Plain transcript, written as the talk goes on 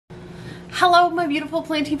Hello my beautiful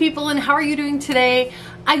planty people, and how are you doing today?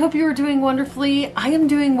 I hope you are doing wonderfully. I am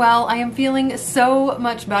doing well. I am feeling so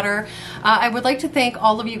much better. I would like to thank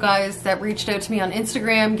all of you guys that reached out to me on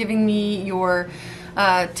Instagram giving me your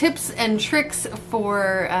tips and tricks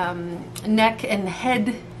for neck and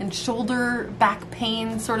head and shoulder back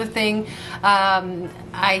pain sort of thing.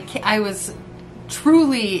 I was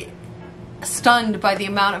truly stunned by the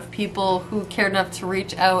amount of people who cared enough to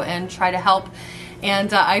reach out and try to help.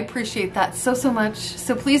 And I appreciate that so much.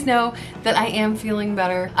 So please know that I am feeling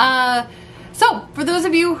better. So for those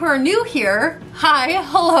of you who are new here, hi,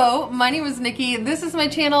 hello, my name is Nikki. This is my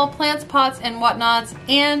channel, Plants, Pots, and Whatnots.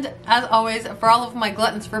 And as always, for all of my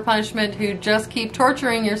gluttons for punishment who just keep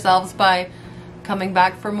torturing yourselves by coming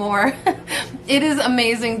back for more, it is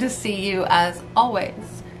amazing to see you as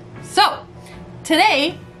always. So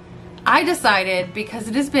today, I decided, because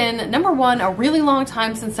it has been, number one, a really long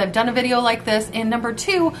time since I've done a video like this, and number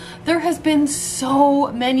two, there has been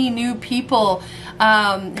so many new people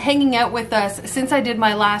hanging out with us since I did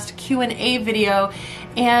my last Q&A video,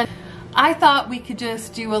 and I thought we could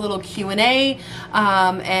just do a little Q&A,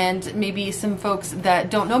 and maybe some folks that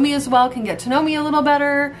don't know me as well can get to know me a little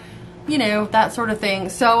better, you know, that sort of thing.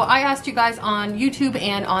 So I asked you guys on YouTube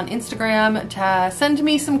and on Instagram to send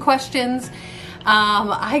me some questions.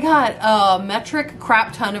 I got a metric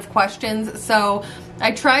crap ton of questions, so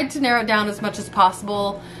I tried to narrow it down as much as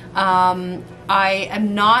possible. I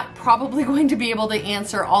am not probably going to be able to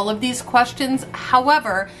answer all of these questions.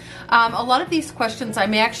 However, a lot of these questions I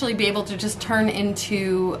may actually be able to just turn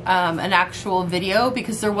into an actual video,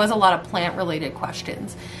 because there was a lot of plant related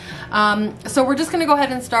questions. So we're just going to go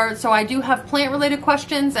ahead and start. So I do have plant related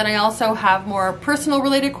questions, and I also have more personal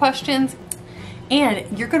related questions.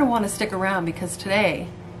 And you're going to want to stick around, because today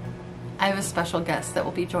I have a special guest that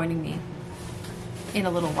will be joining me in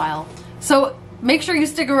a little while. So make sure you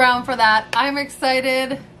stick around for that. I'm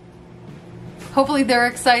excited. Hopefully they're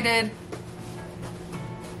excited.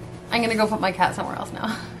 I'm going to go put my cat somewhere else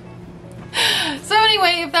now. So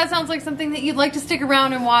anyway, if that sounds like something that you'd like to stick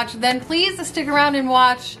around and watch, then please stick around and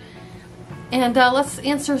watch. And let's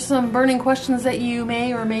answer some burning questions that you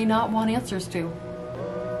may or may not want answers to.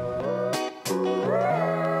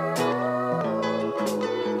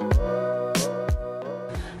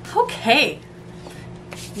 Okay,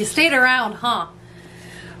 you stayed around, huh?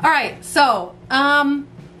 All right, so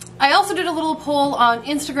I also did a little poll on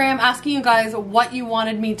Instagram asking you guys what you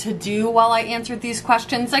wanted me to do while I answered these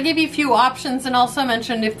questions. I gave you a few options, and also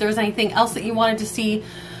mentioned if there's anything else that you wanted to see,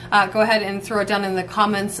 go ahead and throw it down in the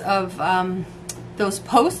comments of those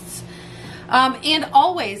posts. And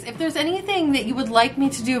always, if there's anything that you would like me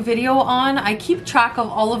to do a video on, I keep track of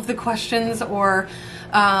all of the questions or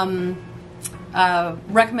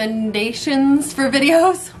recommendations for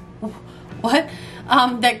videos,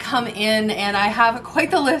 that come in, and I have quite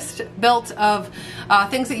the list built of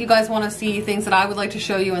things that you guys want to see, things that I would like to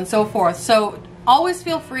show you, and so forth. So always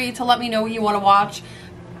feel free to let me know what you want to watch.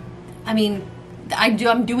 I mean,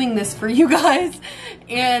 I'm doing this for you guys,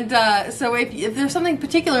 and so if there's something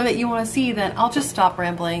particular that you want to see, then I'll just stop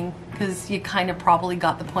rambling, because you kind of probably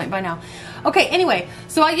got the point by now. Okay, anyway,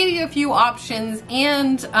 so I gave you a few options,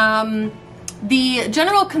 and the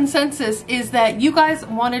general consensus is that you guys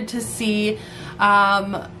wanted to see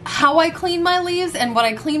how I clean my leaves and what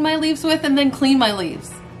I clean my leaves with, and then clean my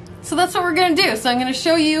leaves. So that's what we're gonna do. So I'm gonna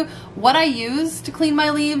show you what I use to clean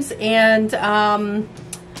my leaves, and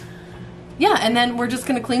yeah, and then we're just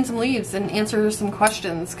gonna clean some leaves and answer some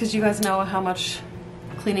questions, because you guys know how much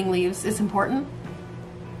cleaning leaves is important,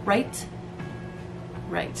 right?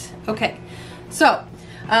 Right, okay. So,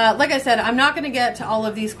 like I said, I'm not gonna get to all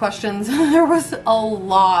of these questions. There was a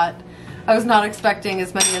lot. I was not expecting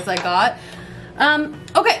as many as I got.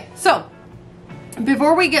 Okay, so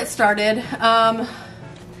before we get started,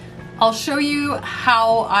 I'll show you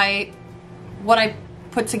what I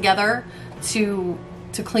put together to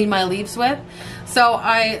clean my leaves with. So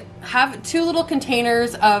I have two little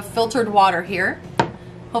containers of filtered water here.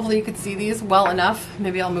 Hopefully you could see these well enough.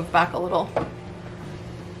 Maybe I'll move back a little.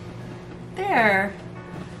 There.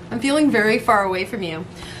 I'm feeling very far away from you.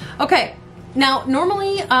 Okay, now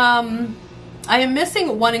normally I am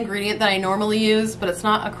missing one ingredient that I normally use, but it's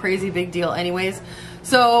not a crazy big deal anyways.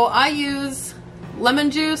 So I use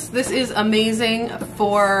lemon juice. This is amazing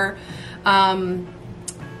for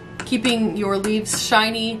keeping your leaves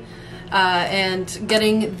shiny and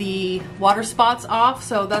getting the water spots off.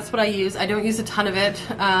 So that's what I use. I don't use a ton of it.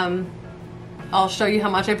 I'll show you how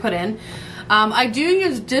much I put in. I do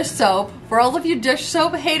use dish soap. For all of you dish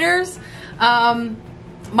soap haters,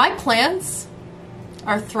 my plants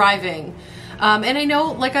are thriving. And I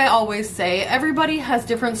know, like I always say, everybody has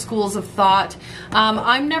different schools of thought.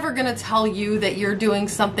 I'm never gonna tell you that you're doing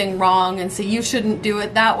something wrong and so you shouldn't do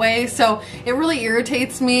it that way. So it really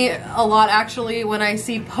irritates me a lot actually when I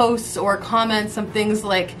see posts or comments and things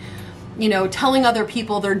like, you know, telling other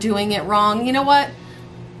people they're doing it wrong. You know what?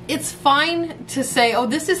 It's fine to say, oh,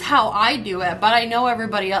 this is how I do it, but I know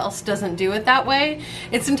everybody else doesn't do it that way.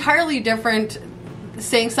 It's entirely different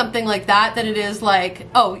saying something like that than it is like,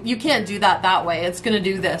 oh, you can't do that way. It's gonna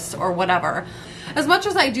do this or whatever. As much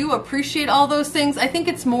as I do appreciate all those things, I think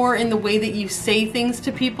it's more in the way that you say things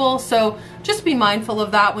to people. So just be mindful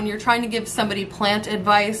of that when you're trying to give somebody plant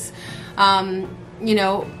advice. You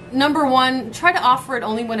know, number one, try to offer it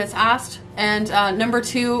only when it's asked. And number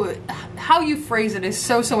two, how you phrase it is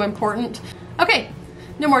so important. Okay,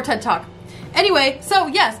 no more TED Talk. Anyway, so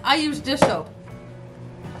yes, I use dish soap.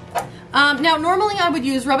 Now normally I would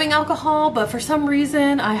use rubbing alcohol, but for some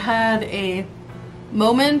reason I had a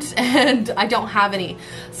moment and I don't have any.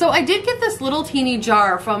 So I did get this little teeny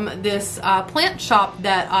jar from this plant shop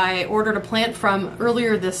that I ordered a plant from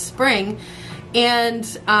earlier this spring, and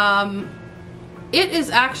it is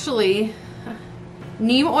actually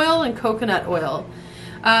neem oil and coconut oil.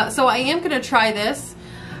 So I am gonna try this,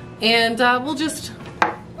 and we'll just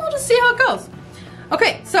see how it goes.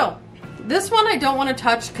 Okay, so this one I don't want to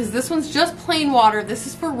touch because this one's just plain water. This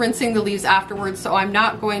is for rinsing the leaves afterwards, so I'm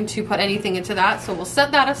not going to put anything into that. So we'll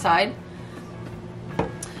set that aside.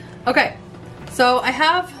 Okay, so I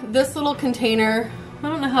have this little container. I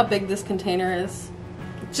don't know how big this container is.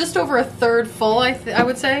 Just over a third full, I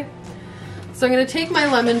would say. So I'm going to take my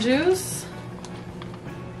lemon juice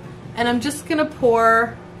and I'm just going to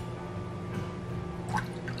pour,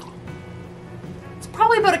 it's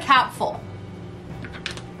probably about a cap full.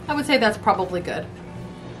 I would say that's probably good.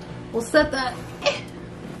 We'll set that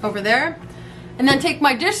over there and then take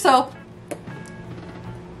my dish soap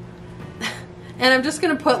and I'm just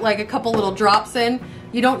going to put like a couple little drops in.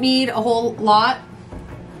 You don't need a whole lot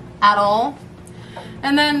at all.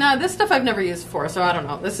 And then this stuff I've never used before, so I don't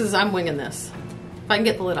know. I'm winging this. If I can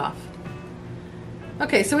get the lid off.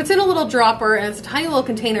 Okay, so it's in a little dropper and it's a tiny little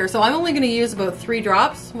container, so I'm only going to use about 3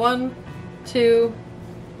 drops. 1, 2,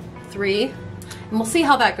 3. And we'll see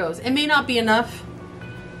how that goes. It may not be enough,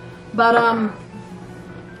 but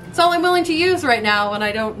it's all I'm willing to use right now when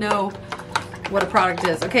I don't know what a product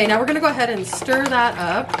is. Okay, now we're going to go ahead and stir that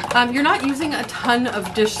up. You're not using a ton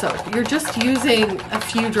of dish soap. You're just using a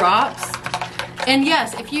few drops. And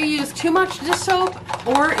yes, if you use too much dish soap,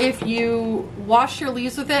 or if you wash your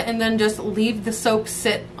leaves with it and then just leave the soap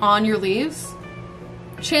sit on your leaves,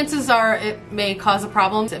 chances are it may cause a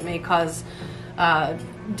problem. It may cause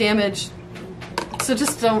damage. So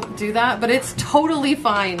just don't do that. But it's totally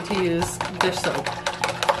fine to use dish soap.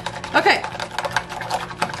 Okay.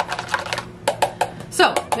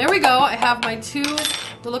 So there we go. I have my 2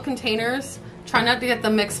 little containers. Try not to get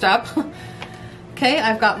them mixed up. Okay,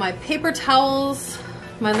 I've got my paper towels,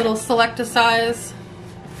 my little Selecta-Size.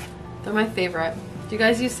 They're my favorite. Do you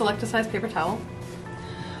guys use Selecta-Size paper towel?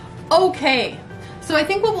 Okay, so I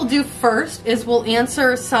think what we'll do first is we'll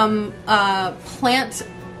answer some plant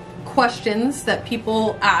questions that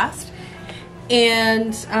people asked,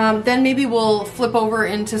 and then maybe we'll flip over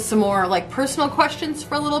into some more like personal questions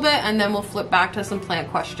for a little bit, and then we'll flip back to some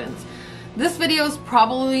plant questions. This video is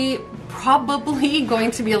probably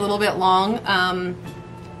going to be a little bit long,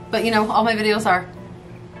 but you know, all my videos are.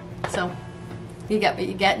 So you get what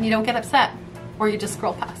you get and you don't get upset, or you just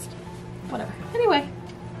scroll past. Whatever. Anyway,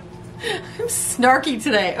 I'm snarky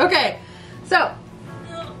today. Okay, so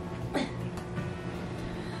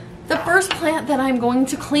the first plant that I'm going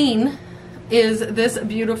to clean is this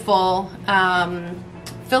beautiful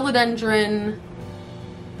philodendron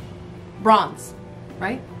bronze,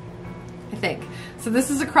 right? I think. So this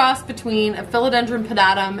is a cross between a philodendron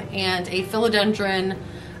pedatum and a philodendron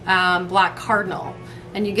black cardinal.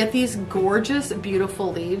 And you get these gorgeous,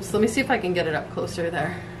 beautiful leaves. Let me see if I can get it up closer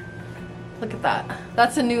there. Look at that.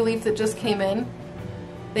 That's a new leaf that just came in.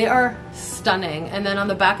 They are stunning. And then on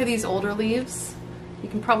the back of these older leaves, you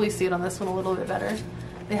can probably see it on this one a little bit better.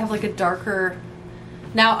 They have like a darker...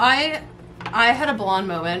 Now I had a blonde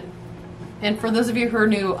moment. And for those of you who are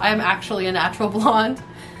new, I'm actually a natural blonde.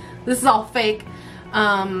 This is all fake,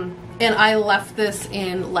 and I left this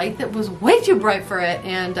in light that was way too bright for it,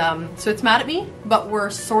 and so it's mad at me, but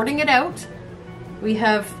we're sorting it out. We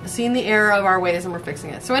have seen the error of our ways and we're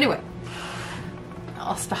fixing it. So anyway,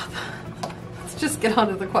 I'll stop. Let's just get on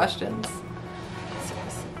to the questions.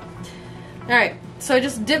 Alright, so I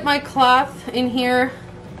just dip my cloth in here.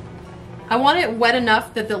 I want it wet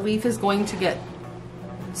enough that the leaf is going to get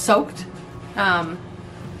soaked.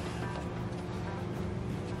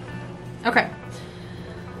 Okay.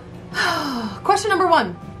 Question number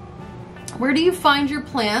 1. Where do you find your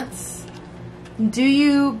plants? Do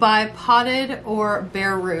you buy potted or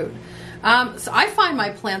bare root? So I find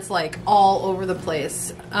my plants like all over the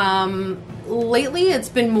place. Lately it's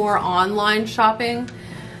been more online shopping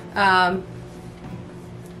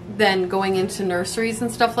than going into nurseries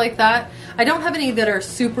and stuff like that. I don't have any that are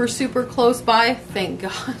super close by, thank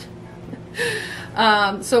God.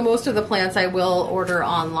 So most of the plants I will order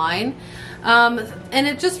online. And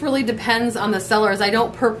it just really depends on the sellers. I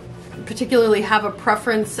don't particularly have a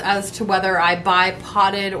preference as to whether I buy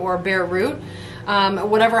potted or bare root.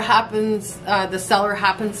 Whatever happens, the seller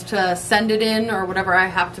happens to send it in, or whatever I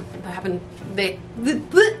have to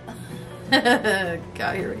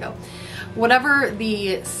God, here we go. Whatever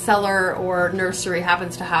the seller or nursery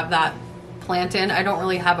happens to have that plant in, I don't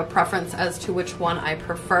really have a preference as to which one I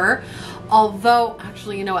prefer. Although,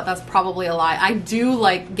 actually, you know what, that's probably a lie. I do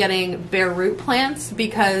like getting bare root plants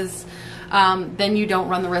because then you don't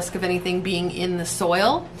run the risk of anything being in the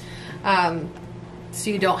soil. So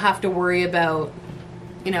you don't have to worry about,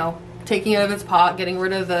 you know, taking it out of its pot, getting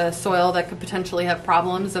rid of the soil that could potentially have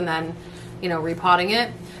problems, and then, you know, repotting it.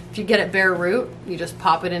 If you get it bare root, you just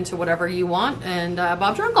pop it into whatever you want, and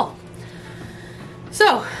Bob's your uncle.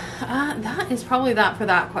 So that is probably that for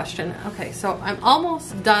that question. Okay, so I'm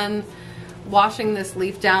almost done washing this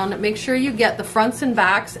leaf down. Make sure you get the fronts and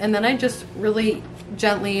backs, and then I just really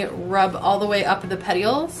gently rub all the way up the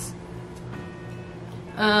petioles.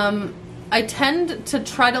 I tend to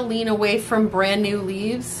try to lean away from brand new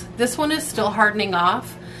leaves. This one is still hardening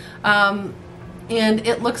off, and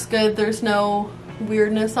it looks good. There's no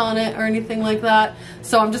weirdness on it or anything like that.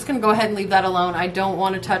 So I'm just gonna go ahead and leave that alone. I don't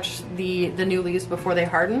want to touch the new leaves before they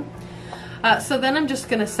harden. So then I'm just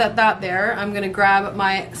gonna set that there. I'm gonna grab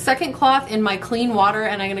my second cloth in my clean water,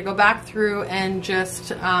 and I'm gonna go back through and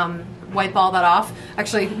just wipe all that off.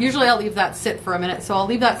 Actually, usually I'll leave that sit for a minute, so I'll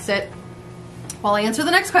leave that sit while I answer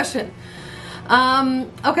the next question.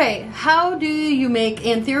 Okay, how do you make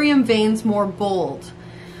anthurium veins more bold?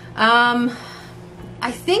 I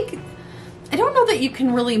don't know that you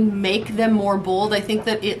can really make them more bold. I think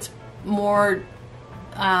that it's more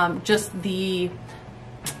just the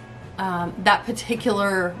that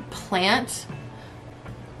particular plant.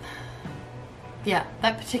 Yeah,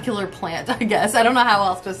 that particular plant, I guess. I don't know how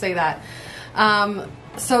else to say that.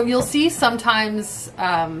 So you'll see sometimes,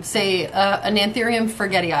 say, an anthurium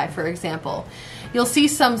forgetii, for example. You'll see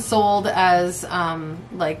some sold as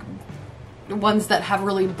like ones that have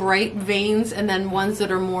really bright veins, and then ones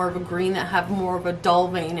that are more of a green that have more of a dull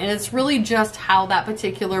vein. And it's really just how that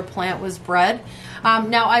particular plant was bred.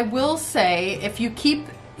 Now, I will say, if you keep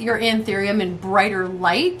your anthurium in brighter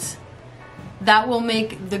light, that will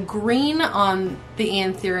make the green on the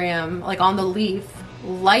anthurium, like on the leaf,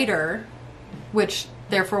 lighter, which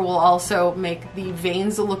therefore will also make the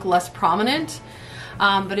veins look less prominent.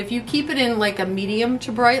 But if you keep it in like a medium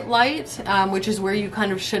to bright light, which is where you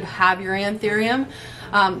kind of should have your anthurium,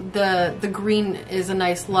 the green is a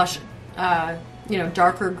nice lush, you know,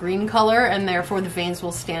 darker green color, and therefore the veins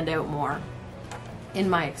will stand out more, in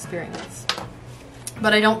my experience.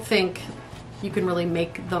 But I don't think you can really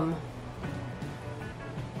make them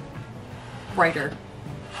brighter,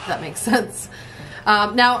 if that makes sense.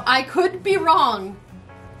 Now, I could be wrong.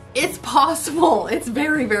 It's possible. It's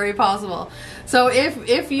very, very possible. So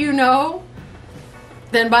if you know,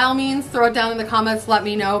 then by all means throw it down in the comments, let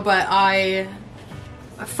me know. But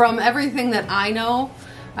from everything that I know,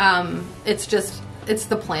 it's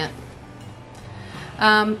the plant.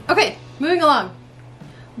 Okay, moving along.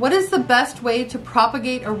 What is the best way to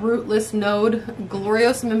propagate a rootless node,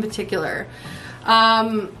 gloriosum in particular?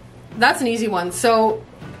 That's an easy one. So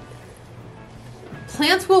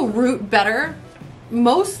plants will root better,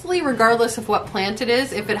 mostly regardless of what plant it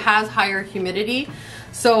is, if it has higher humidity.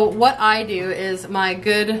 So what I do is my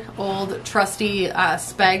good old trusty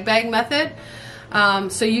spag bag method.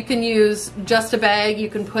 So you can use just a bag, you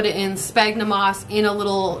can put it in sphagnum moss in a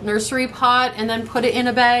little nursery pot and then put it in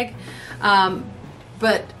a bag.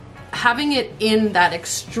 But having it in that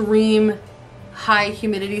extreme high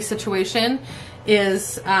humidity situation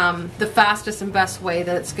is the fastest and best way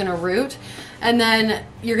that it's gonna root. And then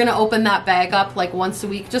you're gonna open that bag up like once a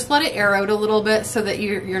week. Just let it air out a little bit so that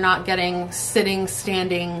you're not getting sitting,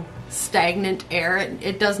 standing, stagnant air.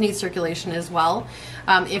 It does need circulation as well.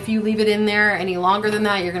 If you leave it in there any longer than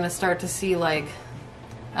that, you're gonna start to see like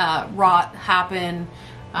rot happen,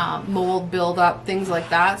 mold build up, things like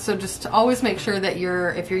that. So just always make sure that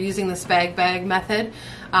if you're using the spag bag method,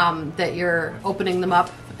 that you're opening them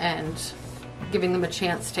up and giving them a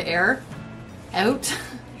chance to air out.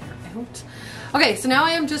 Okay, so now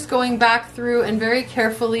I am just going back through and very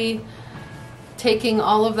carefully taking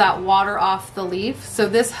all of that water off the leaf. So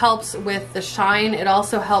this helps with the shine. It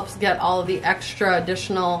also helps get all of the extra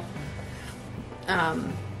additional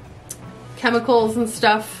chemicals and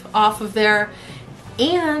stuff off of there.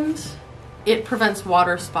 And it prevents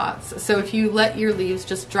water spots. So if you let your leaves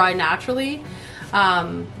just dry naturally,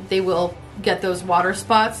 they will get those water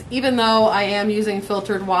spots. Even though I am using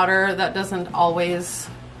filtered water, that doesn't always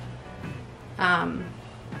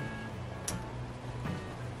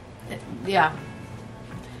yeah.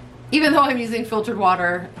 Even though I'm using filtered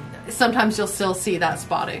water, sometimes you'll still see that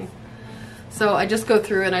spotting. So I just go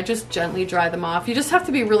through and I just gently dry them off. You just have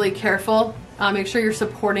to be really careful. Make sure you're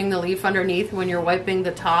supporting the leaf underneath when you're wiping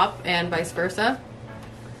the top and vice versa.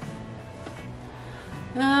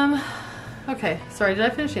 Okay, sorry, did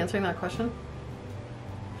I finish answering that question?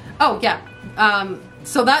 Oh, yeah.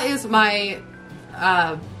 So that is my,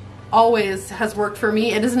 always has worked for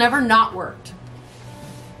me. It has never not worked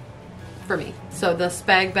for me. So the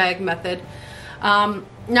spag bag method.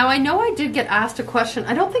 Now I know I did get asked a question.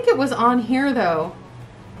 I don't think it was on here though,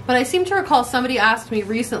 but I seem to recall somebody asked me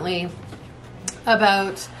recently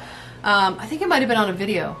about, I think it might have been on a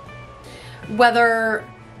video, whether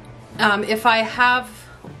if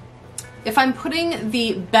I'm putting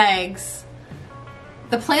the bags,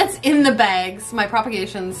 the plants in the bags, my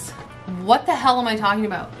propagations, what the hell am I talking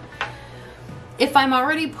about? If I'm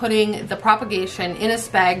already putting the propagation in a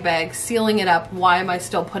spag bag, sealing it up, why am I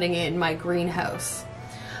still putting it in my greenhouse?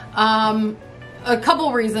 A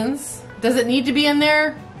couple reasons. Does it need to be in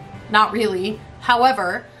there? Not really.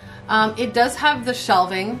 However, it does have the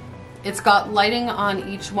shelving. It's got lighting on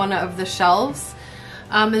each one of the shelves.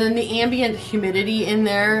 And then the ambient humidity in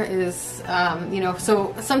there is, you know,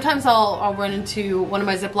 so sometimes I'll run into one of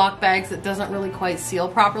my Ziploc bags that doesn't really quite seal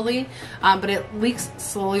properly, but it leaks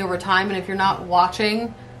slowly over time, and if you're not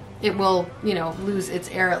watching, it will, you know, lose its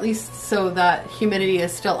air, at least so that humidity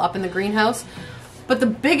is still up in the greenhouse. But the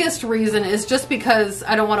biggest reason is just because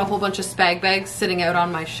I don't want a whole bunch of spag bags sitting out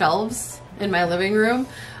on my shelves in my living room.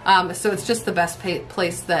 So it's just the best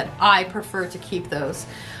place that I prefer to keep those.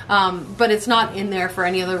 But it's not in there for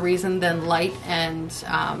any other reason than light and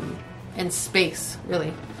space,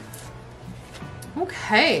 really.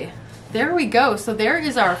 Okay, there we go. So there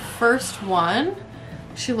is our first one.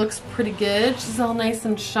 She looks pretty good. She's all nice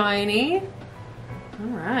and shiny. All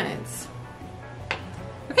right.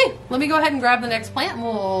 Okay, let me go ahead and grab the next plant and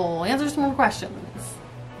we'll answer some more questions.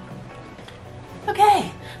 Okay,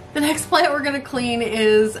 the next plant we're gonna clean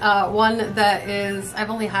is one that is I've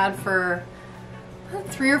only had for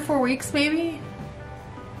 3 or 4 weeks, maybe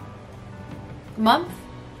a month.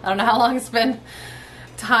 I don't know how long it's been.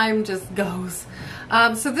 Time just goes.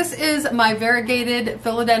 So this is my variegated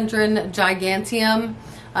philodendron giganteum.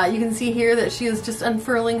 You can see here that she is just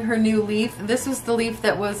unfurling her new leaf. This was the leaf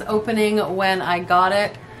that was opening when I got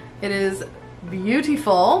it. It is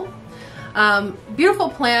beautiful. Beautiful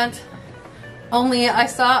plant. Only I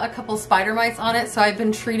saw a couple spider mites on it, so I've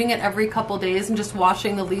been treating it every couple days and just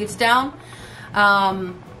washing the leaves down.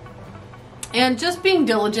 And just being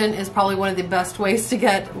diligent is probably one of the best ways to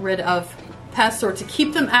get rid of pests, or to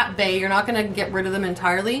keep them at bay. You're not going to get rid of them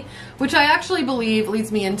entirely, which I actually believe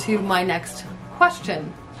leads me into my next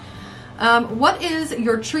question. What is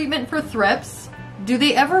your treatment for thrips? Do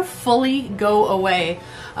they ever fully go away?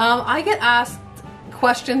 I get asked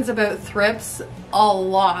questions about thrips a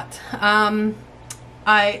lot.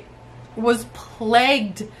 I was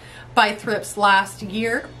plagued by thrips last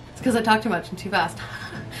year. It's because I talk too much and too fast.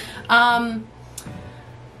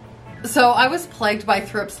 So I was plagued by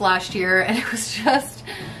thrips last year, and it was just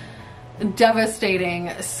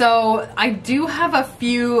devastating. So I do have a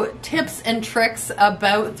few tips and tricks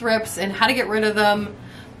about thrips and how to get rid of them.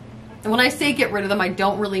 And when I say get rid of them, I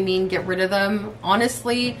don't really mean get rid of them.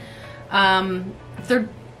 Honestly, they're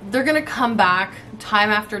gonna come back time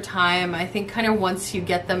after time. I think kind of once you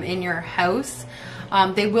get them in your house,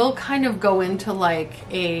 they will kind of go into like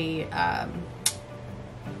a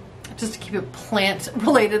just to keep it plant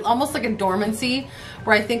related, almost like a dormancy,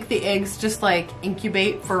 where I think the eggs just like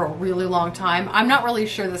incubate for a really long time. I'm not really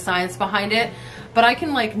sure the science behind it, but I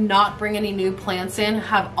can like not bring any new plants in,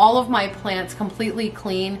 have all of my plants completely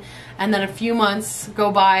clean, and then a few months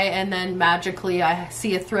go by and then magically I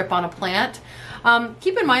see a thrip on a plant.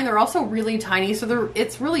 Keep in mind they're also really tiny, so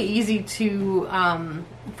it's really easy to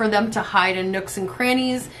for them to hide in nooks and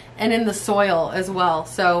crannies and in the soil as well.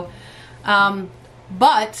 So,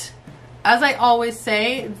 but as I always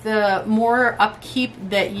say, the more upkeep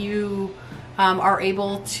that you are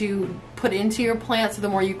able to put into your plants, the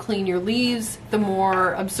more you clean your leaves, the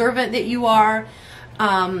more observant that you are,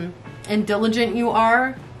 and and diligent you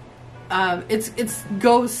are, it's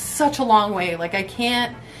goes such a long way. Like, I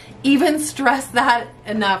can't even stress that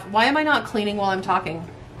enough. Why am I not cleaning while I'm talking?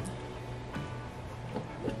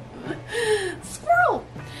 Squirrel.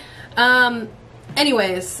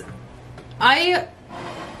 Anyways, I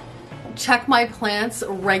check my plants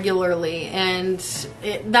regularly, and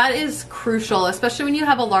that is crucial, especially when you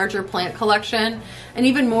have a larger plant collection, and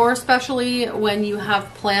even more especially when you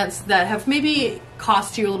have plants that have maybe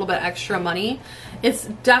cost you a little bit extra money. It's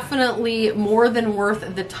definitely more than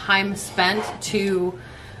worth the time spent to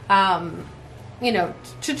you know,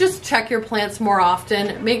 to just check your plants more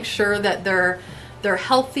often. Make sure that they're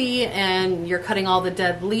healthy and you're cutting all the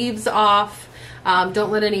dead leaves off.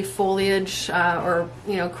 Don't let any foliage or,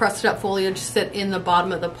 you know, crusted up foliage sit in the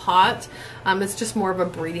bottom of the pot. It's just more of a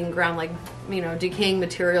breeding ground, like, you know, decaying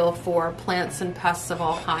material for plants and pests of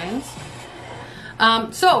all kinds.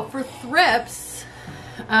 So for thrips,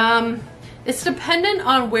 it's dependent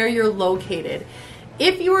on where you're located.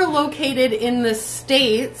 If you are located in the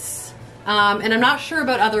States, and I'm not sure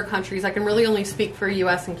about other countries, I can really only speak for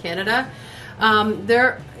US and Canada.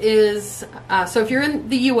 There is, so if you're in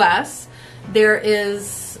the US, there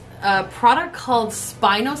is a product called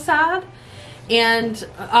Spinosad, and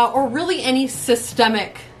or really any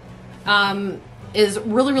systemic is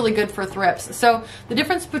really, really good for thrips. So the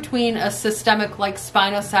difference between a systemic like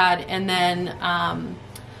Spinosad and then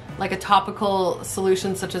like a topical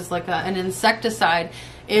solution such as like an insecticide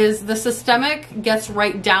is the systemic gets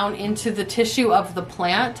right down into the tissue of the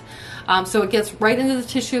plant. So it gets right into the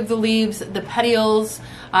tissue of the leaves, the petioles.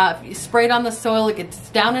 If you spray it on the soil, it gets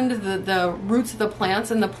down into the roots of the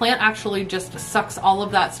plants, and the plant actually just sucks all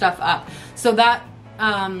of that stuff up. So that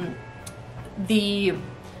the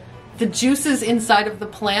juices inside of the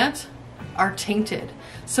plant are tainted.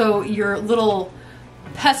 So your little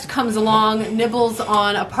pest comes along, nibbles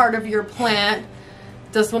on a part of your plant,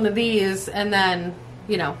 does one of these, and then,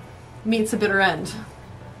 you know, meets a bitter end.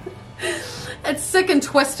 It's sick and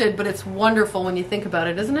twisted, but it's wonderful when you think about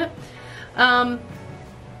it, isn't it?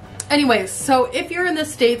 Anyways, so if you're in the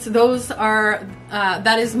States, those are,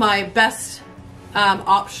 that is my best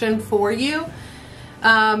option for you.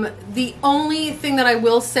 The only thing that I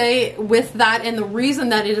will say with that, and the reason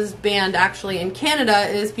that it is banned actually in Canada,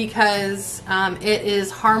 is because it is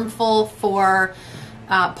harmful for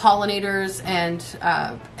pollinators and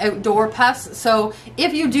outdoor pests. So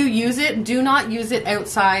if you do use it, do not use it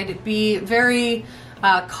outside. Be very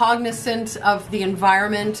cognizant of the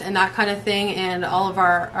environment and that kind of thing, and all of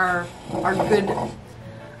our good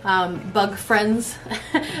bug friends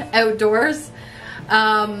outdoors.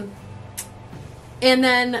 And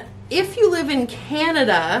then if you live in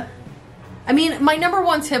Canada, I mean, my number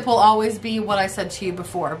one tip will always be what I said to you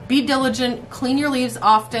before. Be diligent, clean your leaves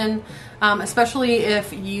often, especially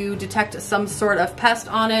if you detect some sort of pest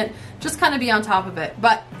on it. Just kind of be on top of it.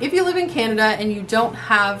 But if you live in Canada and you don't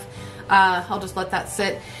have, I'll just let that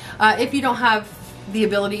sit. If you don't have the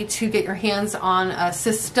ability to get your hands on a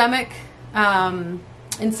systemic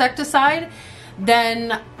insecticide,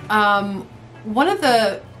 then one of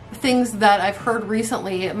the things that I've heard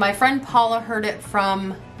recently, my friend Paula heard it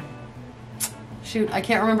from, shoot, I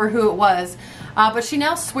can't remember who it was, but she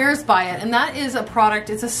now swears by it, and that is a product,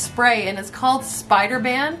 it's a spray, and it's called Spider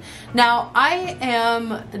Ban. Now, I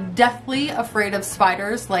am deathly afraid of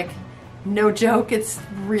spiders, like, no joke, it's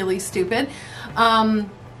really stupid.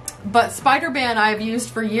 But Spider Ban I've used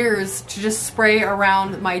for years to just spray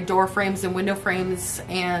around my door frames and window frames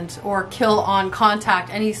and or kill on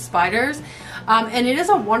contact any spiders. And it is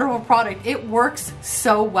a wonderful product. It works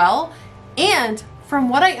so well. And from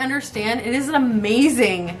what I understand, it is an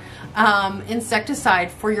amazing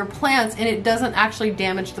insecticide for your plants, and it doesn't actually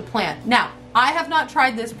damage the plant. Now, I have not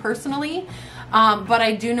tried this personally, but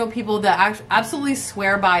I do know people that absolutely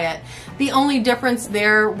swear by it. The only difference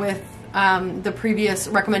there with the previous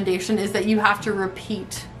recommendation is that you have to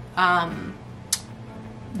repeat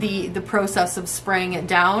the process of spraying it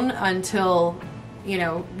down until, you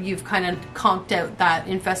know, you've kind of conked out that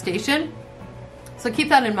infestation. So keep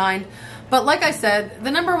that in mind. But like I said,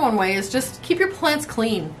 the number one way is just keep your plants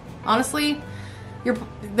clean. Honestly,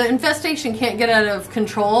 the infestation can't get out of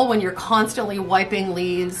control when you're constantly wiping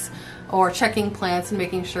leaves or checking plants and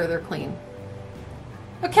making sure they're clean.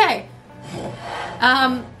 Okay.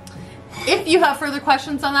 If you have further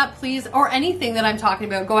questions on that, please, or anything that I'm talking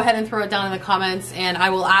about, go ahead and throw it down in the comments and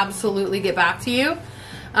I will absolutely get back to you.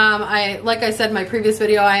 Like I said in my previous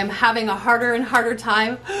video, I am having a harder and harder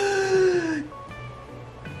time.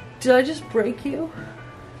 Did I just break you?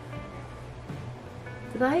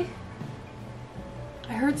 Did I?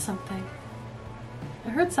 I heard something. I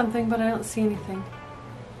heard something, but I don't see anything.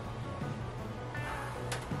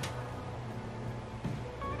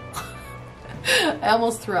 I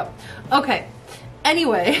almost threw up. Okay,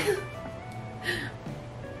 anyway.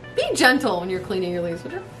 Be gentle when you're cleaning your leaves,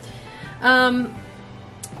 would you? What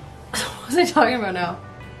was I talking about now?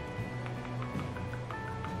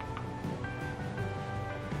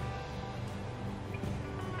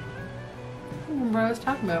 I don't remember what I was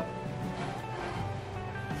talking about.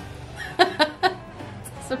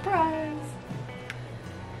 Surprise!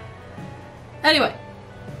 Anyway,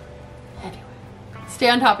 stay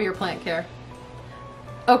on top of your plant care.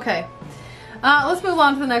 Okay, let's move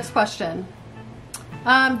on to the next question.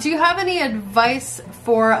 Do you have any advice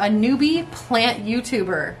for a newbie plant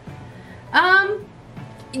YouTuber? Yeah,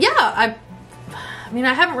 I mean,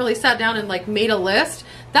 I haven't really sat down and like made a list.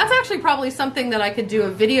 That's actually probably something that I could do a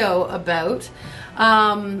video about.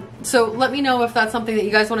 So let me know if that's something that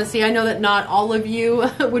you guys want to see. I know that not all of you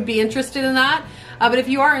would be interested in that. But if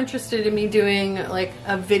you are interested in me doing like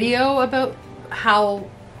a video about how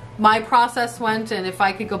my process went and if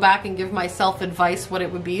I could go back and give myself advice, what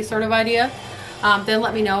it would be sort of idea, then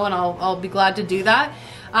let me know and I'll be glad to do that.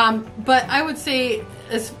 But I would say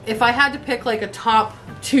if I had to pick like a top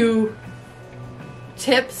 2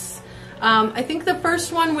 tips, I think the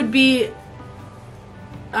first one would be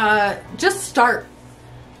just start.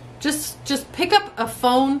 Just pick up a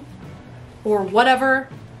phone or whatever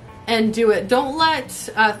and do it. Don't let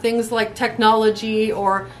things like technology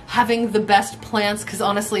or having the best plants, because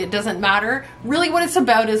honestly it doesn't matter. Really what it's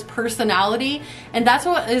about is personality, and that's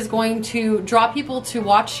what is going to draw people to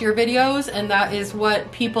watch your videos, and that is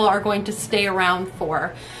what people are going to stay around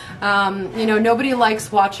for. You know, nobody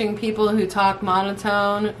likes watching people who talk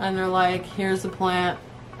monotone and they're like, here's the plant,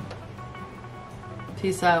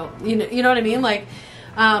 peace out. You know what I mean? Like,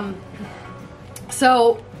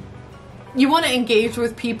 so you want to engage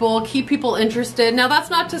with people, keep people interested. Now that's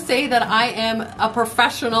not to say that I am a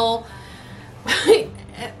professional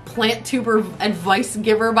plant tuber advice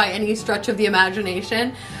giver by any stretch of the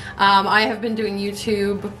imagination. I have been doing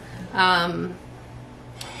YouTube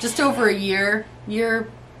just over a year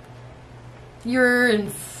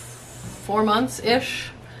and 4 months-ish.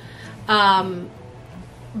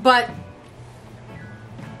 But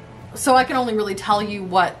so I can only really tell you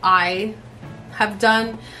what I have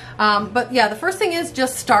done. But yeah, the first thing is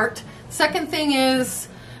just start. Second thing is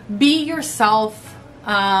be yourself.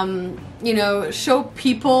 You know, show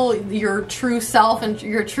people your true self and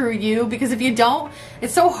your true you, because if you don't,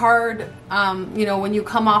 it's so hard, you know, when you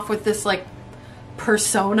come off with this like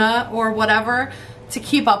persona or whatever, to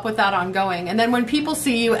keep up with that ongoing. And then when people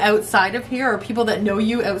see you outside of here, or people that know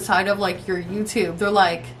you outside of like your YouTube, they're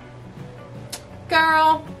like,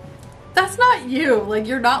 girl, that's not you. Like,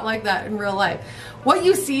 you're not like that in real life. What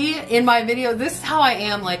you see in my video, this is how I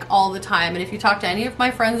am like all the time. And if you talk to any of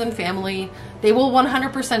my friends and family, they will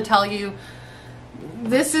 100% tell you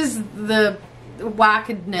this is the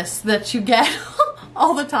wackedness that you get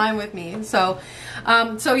all the time with me. So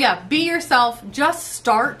yeah, be yourself, just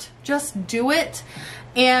start, just do it.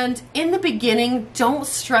 And in the beginning, don't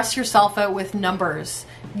stress yourself out with numbers.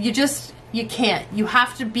 You can't. You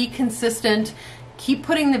have to be consistent, keep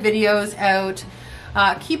putting the videos out,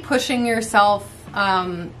 keep pushing yourself,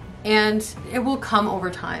 and it will come over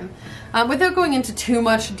time. Without going into too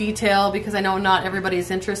much detail, because I know not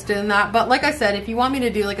everybody's interested in that, but like I said, if you want me to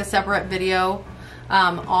do like a separate video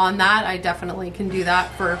on that, I definitely can do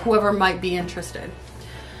that for whoever might be interested.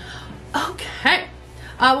 Okay,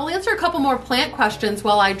 we'll answer a couple more plant questions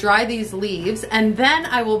while I dry these leaves, and then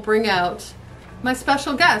I will bring out my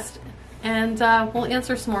special guest and we'll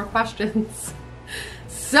answer some more questions.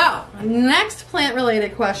 So, next plant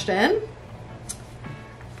related question.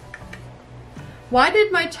 Why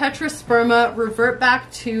did my tetrasperma revert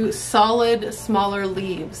back to solid, smaller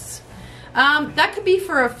leaves? That could be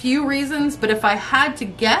for a few reasons, but if I had to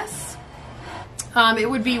guess, it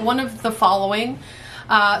would be one of the following.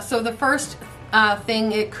 So the first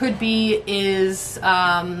thing it could be is,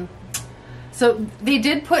 so they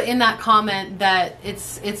did put in that comment that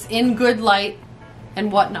it's in good light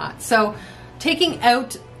and whatnot. So taking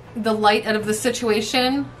out the light out of the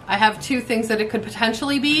situation, I have two things that it could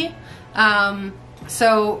potentially be.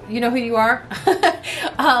 So you know who you are.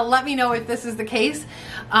 Let me know if this is the case.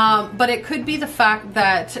 But it could be the fact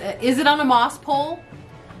that, is it on a moss pole?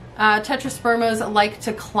 Tetraspermas like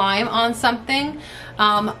to climb on something.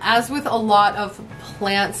 As with a lot of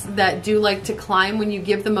plants that do like to climb, when you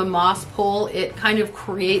give them a moss pole, it kind of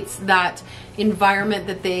creates that environment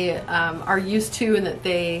that they are used to and that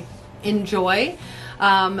they enjoy.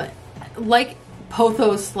 Like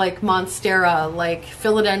pothos, like monstera, like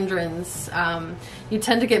philodendrons, you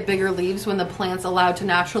tend to get bigger leaves when the plant's allowed to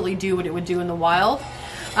naturally do what it would do in the wild.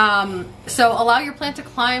 So allow your plant to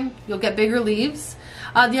climb, you'll get bigger leaves.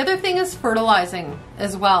 The other thing is fertilizing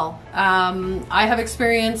as well. I have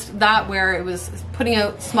experienced that where it was putting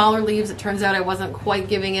out smaller leaves. It turns out I wasn't quite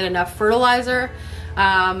giving it enough fertilizer.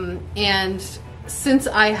 And since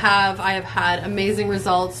I have had amazing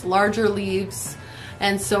results, larger leaves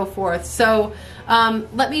and so forth. So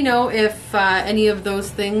let me know if any of those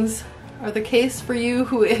things are the case for you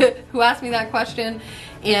who asked me that question.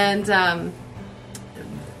 And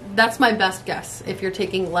that's my best guess if you're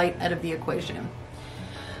taking light out of the equation.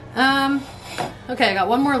 Okay, I got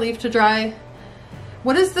one more leaf to dry.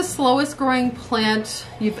 What is the slowest growing plant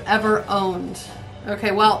you've ever owned?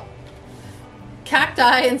 Okay, well,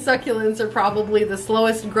 cacti and succulents are probably the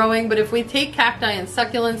slowest growing, but if we take cacti and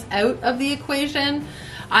succulents out of the equation,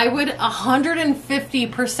 I would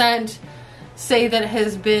 150% say that it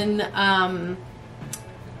has been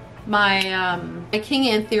my king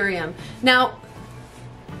anthurium. Now,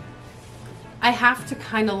 I have to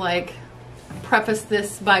kind of like preface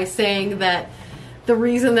this by saying that the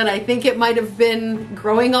reason that I think it might have been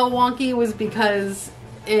growing all wonky was because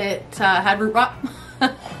it had root rot.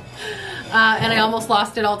 And I almost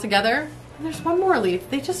lost it altogether. And there's one more leaf.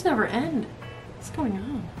 They just never end. What's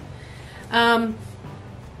going on?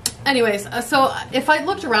 Anyways, so if I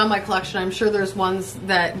looked around my collection, I'm sure there's ones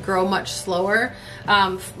that grow much slower.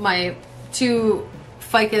 My 2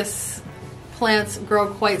 ficus plants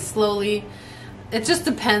grow quite slowly. It just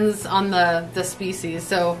depends on the species.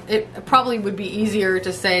 So it probably would be easier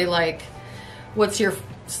to say like, what's your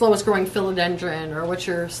slowest growing philodendron or what's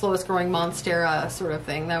your slowest growing monstera sort of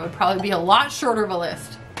thing. That would probably be a lot shorter of a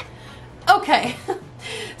list. Okay,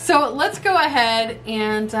 so let's go ahead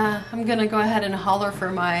and I'm gonna go ahead and holler for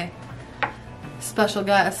my special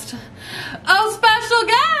guest. Oh, special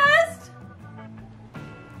guest!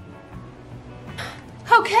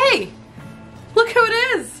 Okay, look who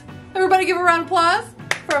it is. Everybody give a round of applause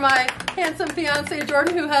for my handsome fiance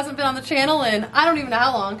Jordan, who hasn't been on the channel in I don't even know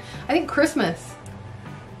how long. I think Christmas.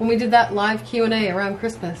 When we did that live Q&A around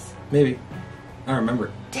Christmas. Maybe. I don't remember.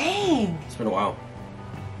 Dang. It's been a while.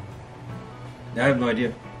 I have no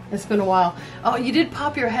idea. It's been a while. Oh, you did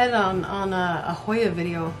pop your head on a Hoya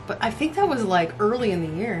video, but I think that was like early in the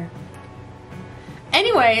year.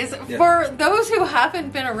 Anyways, yeah. For those who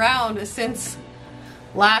haven't been around since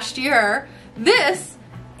last year, this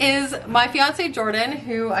is my fiance Jordan,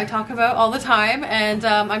 who I talk about all the time, and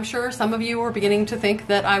I'm sure some of you were beginning to think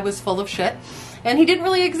that I was full of shit, and he didn't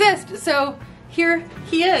really exist. So here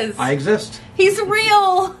he is. I exist. He's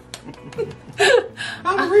real.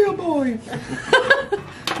 I'm a real boy.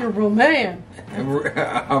 You're a real man. I'm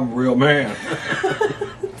a real man.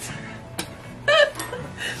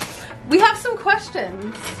 We have some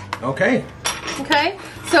questions. Okay. Okay.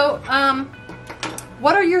 So,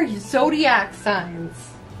 what are your zodiac signs?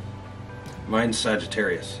 Mine's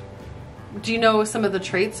Sagittarius. Do you know some of the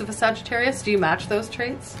traits of a Sagittarius? Do you match those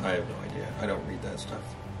traits? I have no idea. I don't read that stuff.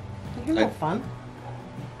 You're no fun.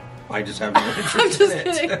 I just have no interest I'm just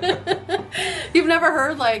in kidding. it. You've never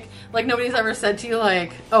heard like nobody's ever said to you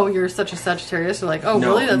like, oh, you're such a Sagittarius. You're like, oh,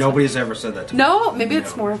 no, really? That's nobody's ever said that to me. No, maybe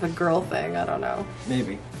it's more of a girl thing. I don't know.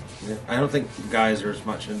 Maybe. Yeah. I don't think guys are as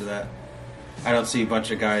much into that. I don't see a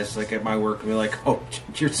bunch of guys like at my work and be like, oh,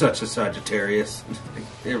 you're such a Sagittarius.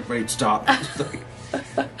 Everybody stop. I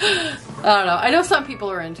don't know. I know some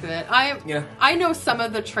people are into it. I know some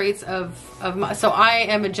of the traits of my, so I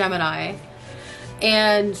am a Gemini,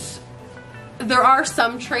 and there are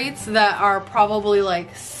some traits that are probably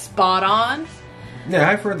like spot on. Yeah,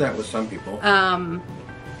 I've heard that with some people. And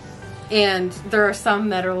there are some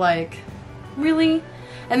that are like, really?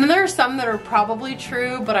 And then there are some that are probably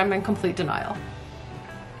true, but I'm in complete denial.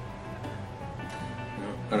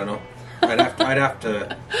 I don't know. I'd have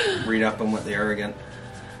to read up on what they are again.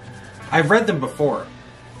 I've read them before.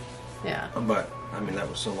 Yeah. But, I mean, that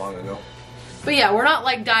was so long ago. But yeah, we're not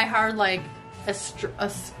like diehard like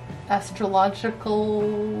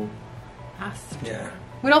astrological... Yeah.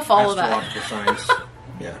 We don't follow astrological science.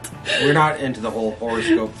 Yeah. We're not into the whole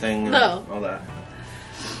horoscope thing and all that.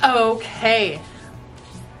 Okay.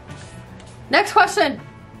 Next question.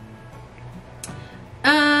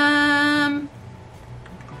 How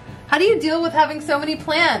do you deal with having so many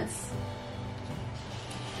plants?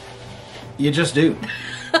 You just do.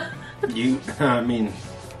 I mean...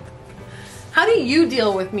 How do you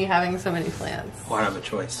deal with me having so many plants? Well, I have a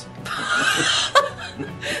choice.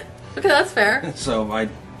 Okay, that's fair. So,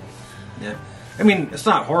 yeah. I mean, it's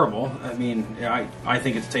not horrible. I mean, I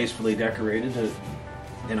think it's tastefully decorated.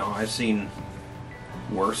 You know, I've seen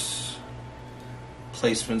worse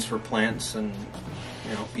placements for plants and,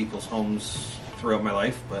 you know, people's homes throughout my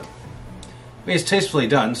life, but mean, it's tastefully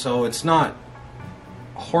done, so it's not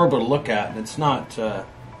horrible to look at, and it's not. It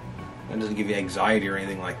doesn't give you anxiety or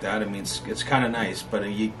anything like that. I mean, it's kind of nice, but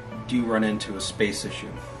you do run into a space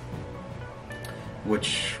issue,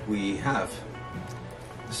 which we have.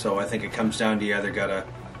 So I think it comes down to you either gotta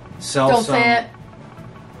sell Don't some. say it.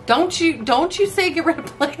 Don't you say get rid of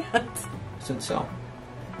plants. I said sell.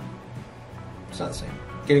 It's not the same.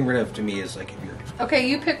 Getting rid of to me is like if you're. Okay,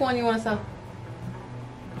 you pick one you want to sell.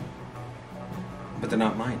 But they're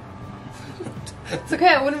not mine. It's okay.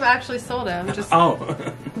 I wouldn't have actually sold it. I'm just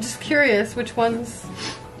just curious which ones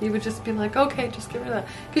you would just be like, okay, just get rid of that.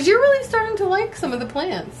 Because you're really starting to like some of the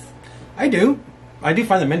plants. I do. I do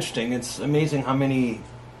find them interesting. It's amazing how many,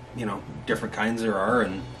 different kinds there are,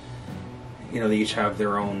 and they each have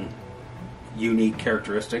their own unique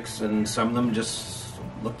characteristics, and some of them just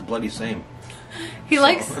look the bloody same. He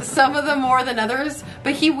likes some of them more than others,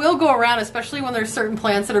 but he will go around, especially when there's certain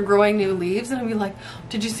plants that are growing new leaves, and he'll be like,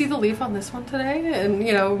 did you see the leaf on this one today? And,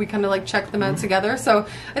 we kind of like check them out together. So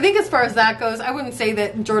I think as far as that goes, I wouldn't say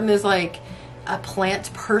that Jordan is like a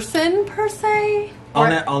plant person per se.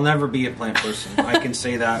 I'll never be a plant person. I can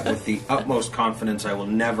say that with the utmost confidence. I will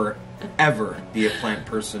never, ever be a plant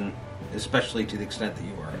person, especially to the extent that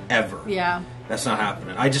you are. Ever. Yeah. That's not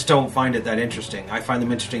happening. I just don't find it that interesting. I find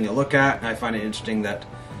them interesting to look at, and I find it interesting that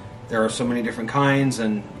there are so many different kinds,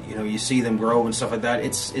 and you see them grow and stuff like that.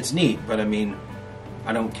 It's neat, but I mean,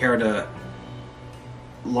 I don't care to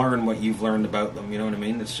learn what you've learned about them. You know what I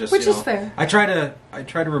mean? It's just which is fair. I try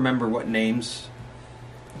to remember what the names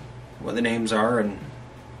are, and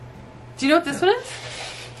do you know what this one is?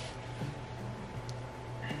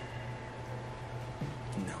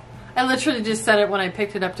 I literally just said it when I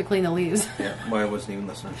picked it up to clean the leaves. Yeah, well, I wasn't even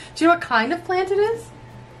listening. Do you know what kind of plant it is?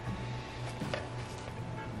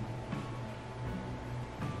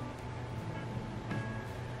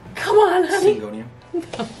 Come on, honey. Syngonium. No.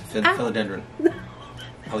 Philodendron. No.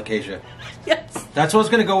 Alocasia. Yes. That's what I was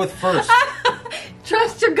going to go with first.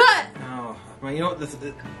 Trust your gut. Oh, well,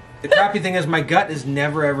 the crappy thing is my gut has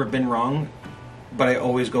never ever been wrong. But I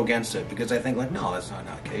always go against it because I think no, that's not an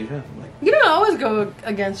alocasia. You don't always go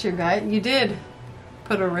against your gut. You did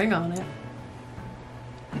put a ring on it.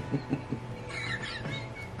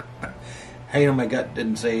 Hey, my gut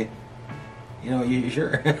didn't say, you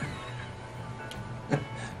sure?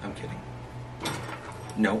 I'm kidding.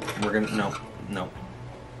 No,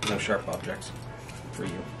 no sharp objects for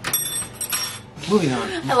you. Moving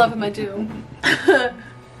on. I love him, I do.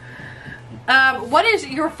 What is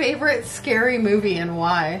your favorite scary movie and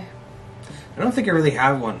why? I don't think I really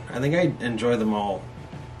have one. I think I enjoy them all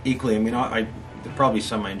equally. I mean, there are probably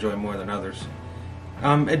some I enjoy more than others.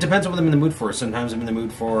 It depends on what I'm in the mood for. Sometimes I'm in the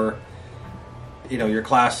mood for, your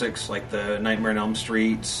classics like the Nightmare on Elm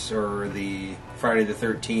Street or the Friday the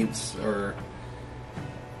 13th or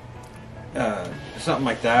something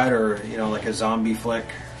like that, or like a zombie flick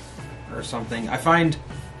or something. I find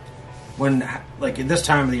when at this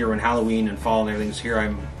time of the year when Halloween and fall and everything's here,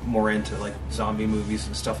 I'm more into like zombie movies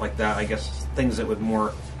and stuff like that. I guess things that would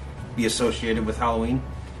more be associated with Halloween.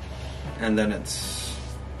 And then it's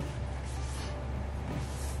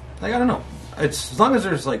like, I don't know. It's as long as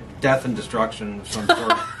there's like death and destruction of some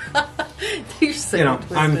sort. You're so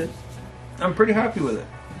twisted. I'm pretty happy with it.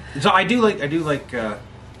 So I do like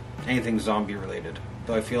anything zombie related.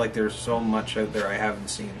 Though I feel like there's so much out there I haven't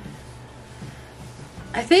seen.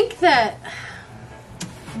 I think that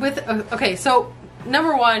so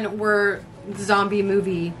number one, we're zombie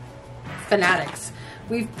movie fanatics.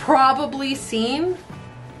 We've probably seen,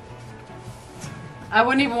 I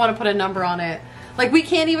wouldn't even want to put a number on it. Like, we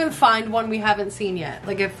can't even find one we haven't seen yet.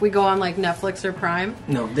 Like, if we go on like Netflix or Prime.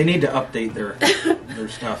 No, they need to update their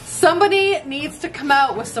stuff. Somebody needs to come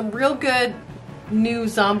out with some real good new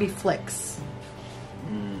zombie flicks.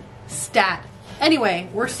 Stat. Anyway,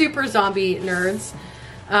 we're super zombie nerds.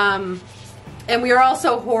 And we are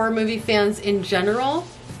also horror movie fans in general.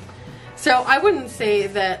 So I would say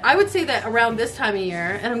that around this time of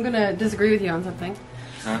year, and I'm going to disagree with you on something.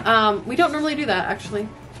 We don't normally do that, actually.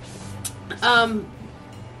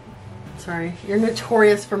 Sorry, you're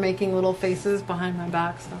notorious for making little faces behind my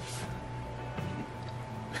back, so.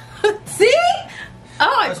 See?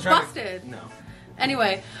 Oh, it's busted. No.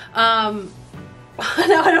 Anyway, no,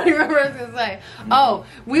 I don't even remember what I was going to say. Oh,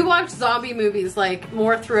 we watch zombie movies like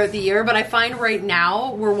more throughout the year, but I find right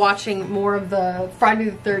now we're watching more of the Friday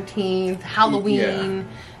the 13th, Halloween,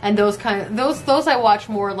 and those those I watch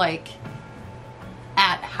more like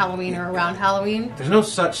at Halloween or around Halloween. There's no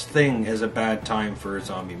such thing as a bad time for a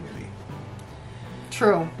zombie movie.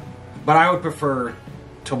 True. But I would prefer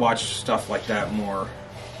to watch stuff like that more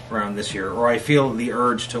around this year, or I feel the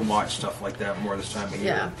urge to watch stuff like that more this time of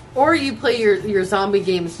year. Yeah. Or you play your zombie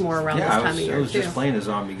games more around this time of year, I was too. just playing a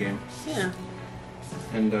zombie game. Yeah.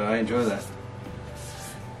 And I enjoy that.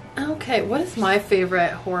 Okay, what is my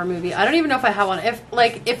favorite horror movie? I don't even know if I have one.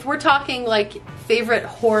 If we're talking like favorite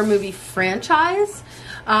horror movie franchise,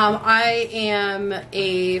 I am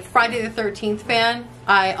a Friday the 13th fan.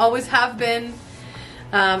 I always have been.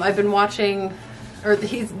 I've been watching, or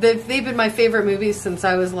they've been my favorite movies since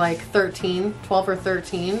I was like 12 or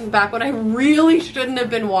 13, back when I really shouldn't have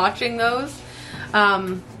been watching those.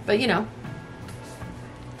 But you know,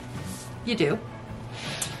 you do.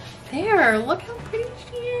 There, look how pretty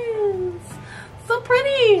she is. So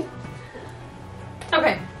pretty.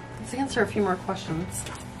 Okay, let's answer a few more questions.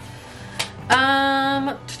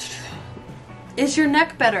 Is your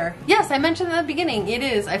neck better? Yes, I mentioned at the beginning, it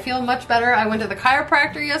is. I feel much better. I went to the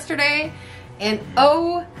chiropractor yesterday, and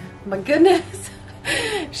oh my goodness,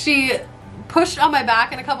 she pushed on my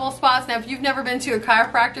back in a couple of spots. Now, if you've never been to a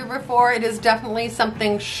chiropractor before, it is definitely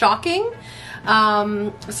something shocking.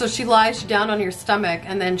 So she lies you down on your stomach,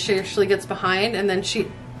 and then she actually gets behind, and then she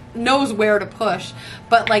knows where to push,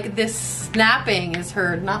 but like this snapping is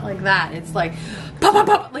heard, not like that. It's like pop, pop,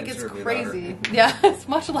 pop, like it's crazy. Yeah, it's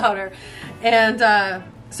much louder. And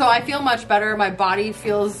so I feel much better. My body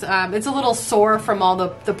feels, it's a little sore from all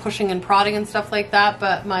the pushing and prodding and stuff like that,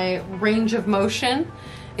 but my range of motion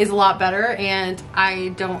is a lot better, and I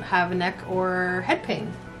don't have neck or head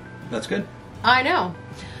pain. That's good. I know.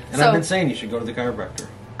 And so, I've been saying you should go to the chiropractor.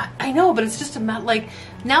 I know, but it's just like,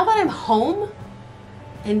 now that I'm home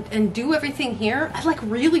and do everything here, I like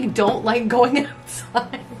really don't like going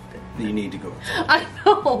outside. You need to go outside. I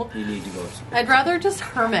know. You need to go outside. I'd rather just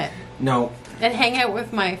hermit. No. And hang out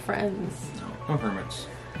with my friends. No hermits.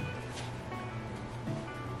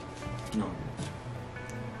 No.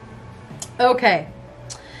 Okay.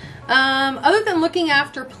 Other than looking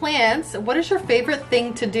after plants, what is your favorite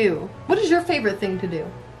thing to do? What is your favorite thing to do?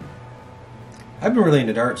 I've been really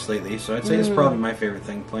into darts lately, so I'd say it's probably my favorite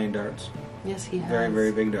thing, playing darts. Yes, he has. Very,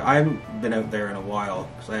 very big. I haven't been out there in a while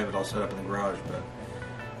because I have it all set up in the garage, but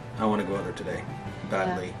I want to go out there today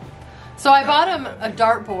badly. Yeah. So I bought him a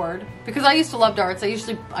dart board because I used to love darts. I used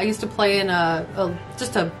to play in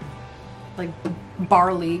just a like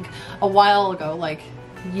bar league a while ago, like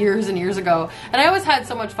years and years ago, and I always had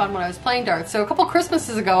so much fun when I was playing darts. So a couple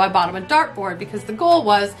Christmases ago, I bought him a dart board because the goal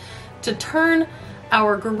was to turn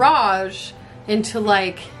our garage into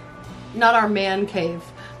like, not our man cave,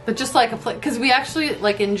 but just like a place, because we actually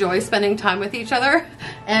like enjoy spending time with each other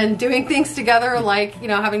and doing things together, like, you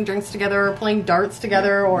know, having drinks together or playing darts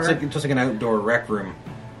together. Or it's like, just like an outdoor rec room,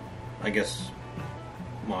 I guess.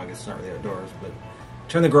 Well, I guess it's not really outdoors, but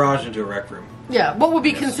turn the garage into a rec room. Yeah, what would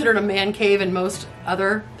be considered a man cave in most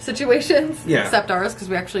other situations, except ours, because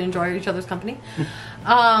we actually enjoy each other's company.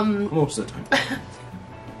 Most of the time.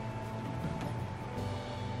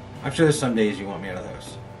 I'm sure there's some days you want me out of the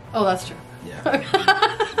house. Oh, that's true.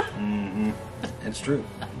 Yeah. It's true.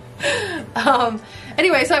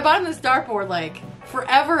 Anyway, so I bought him this dartboard like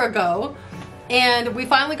forever ago, and we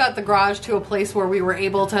finally got the garage to a place where we were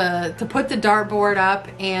able to put the dartboard up,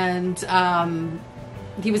 and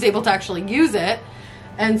he was able to actually use it.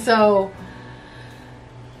 And so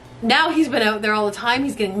now he's been out there all the time.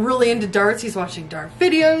 He's getting really into darts. He's watching dart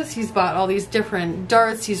videos. He's bought all these different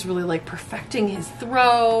darts. He's really like perfecting his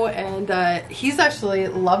throw, and he's actually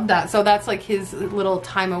loved that. So that's like his little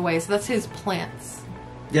time away. So that's his plants.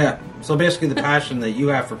 Yeah. So basically the passion that you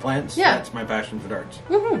have for plants, that's my passion for darts.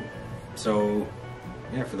 Mm-hmm. So,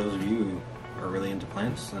 yeah, for those of you who are really into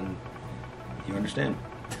plants, then you understand.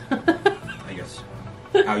 I guess.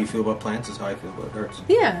 How you feel about plants is how I feel about darts.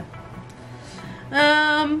 Yeah.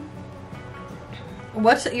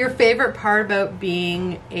 What's your favorite part about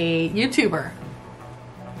being a YouTuber?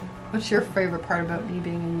 What's your favorite part about me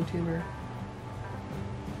being a YouTuber?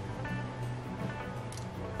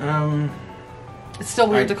 It's still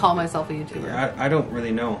weird to call myself a YouTuber. I don't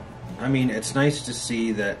really know. I mean, it's nice to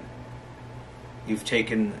see that you've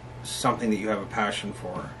taken something that you have a passion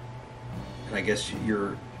for, and I guess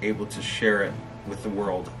you're able to share it with the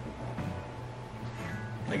world,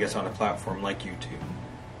 I guess, on a platform like YouTube.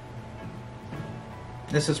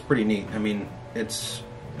 This is pretty neat. I mean, it's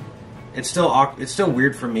still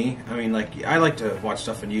weird for me. I mean, like, I like to watch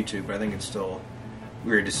stuff on YouTube, but I think it's still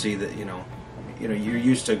weird to see that, you know, you're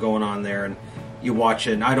used to going on there and you watch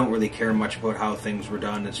it, and I don't really care much about how things were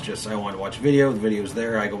done. It's just, I want to watch a video, the video's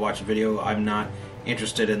there, I go watch a video. I'm not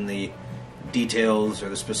interested in the details or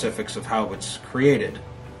the specifics of how it's created.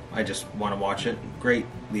 I just want to watch it. Great,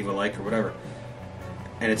 leave a like or whatever.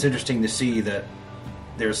 And it's interesting to see that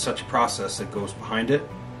there's such a process that goes behind it,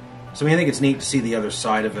 So I mean, I think it's neat to see the other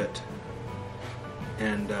side of it,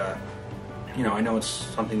 and you know, I know it's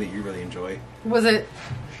something that you really enjoy. Was it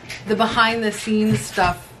the behind the scenes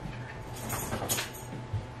stuff?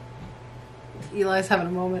 Eli's having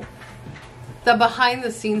a moment. The behind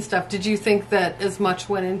the scenes stuff, did you think that as much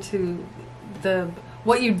went into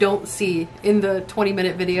what you don't see in the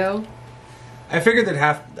 20-minute video? I figured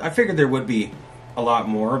there would be a lot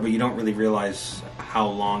more, but you don't really realize how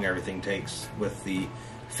long everything takes with the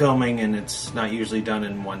filming, and it's not usually done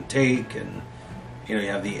in one take, and you know, you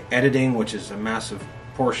have the editing, which is a massive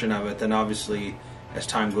portion of it. Then obviously as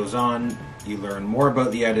time goes on, you learn more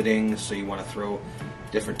about the editing, so you want to throw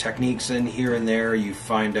different techniques in here and there. You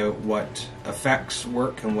find out what effects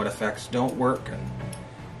work and what effects don't work, and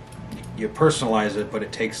you personalize it, but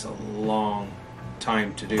it takes a long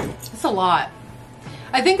time to do. It's a lot.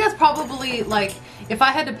 I think that's probably, like, if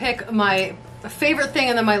I had to pick my favorite thing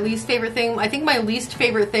and then my least favorite thing, I think my least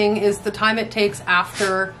favorite thing is the time it takes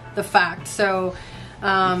after the fact. So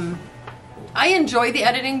I enjoy the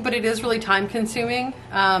editing, but it is really time consuming,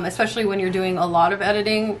 especially when you're doing a lot of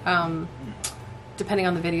editing, depending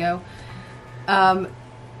on the video.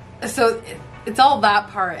 So it's all that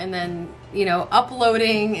part, and then, you know,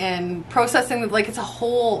 uploading and processing, like, it's a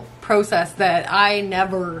whole process that I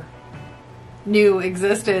never knew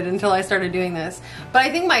existed until I started doing this. But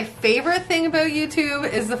I think my favorite thing about YouTube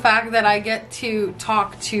is the fact that I get to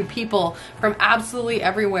talk to people from absolutely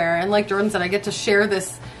everywhere, and like Jordan said, I get to share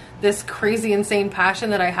this crazy insane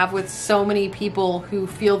passion that I have with so many people who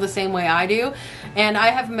feel the same way I do. And I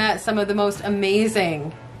have met some of the most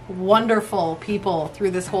amazing, wonderful people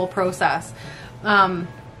through this whole process.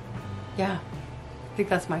 Yeah, I think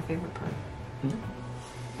that's my favorite part.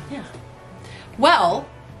 Yeah. Well,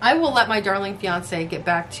 I will let my darling fiance get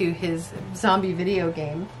back to his zombie video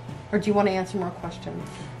game. Or do you want to answer more questions?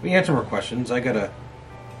 We can answer more questions. I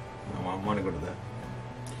want to go to the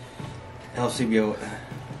LCBO.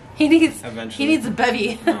 He needs a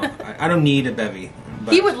bevy. No, I don't need a bevy.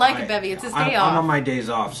 He would like a bevy. It's his day off. I'm on my days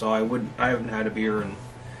off, so I haven't had a beer in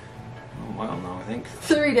a while now, I think.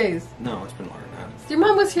 3 days. No, it's been longer than that. Your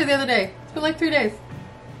mom was here the other day. It's been like 3 days.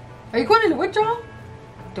 Are you going into withdrawal?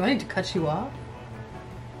 Do I need to cut you off?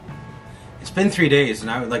 It's been 3 days, and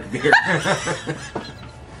I would like a beer.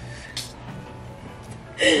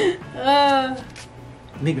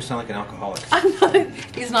 Make me sound like an alcoholic.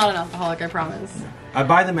 He's not an alcoholic, I promise. I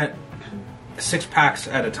buy them at 6 packs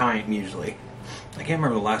at a time, usually. I can't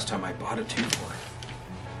remember the last time I bought a 2 for.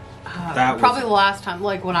 Probably the last time,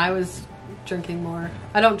 like when I was drinking more.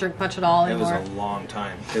 I don't drink much at all anymore. It was a long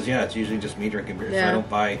time. Because, yeah, it's usually just me drinking beer. Yeah. So I don't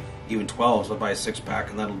buy even 12s. I'll buy a 6-pack,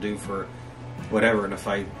 and that'll do for whatever. And if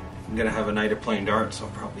I'm going to have a night of playing darts, I'll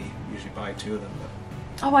probably usually buy 2 of them. But.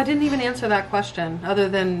 Oh, I didn't even answer that question. Other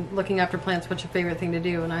than looking after plants, what's your favorite thing to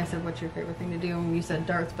do? And I said, what's your favorite thing to do? And you said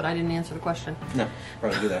darts, but I didn't answer the question. No,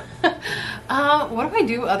 probably do that. What do I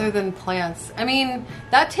do other than plants? I mean,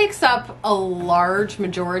 that takes up a large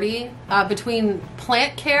majority between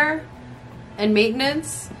plant care and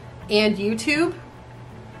maintenance and YouTube.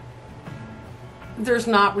 There's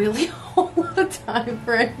not really a whole lot of time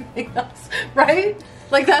for anything else, right?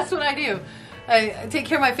 Like, that's what I do. I take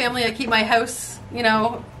care of my family. I keep my house, you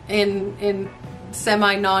know, in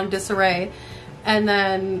semi non-disarray, and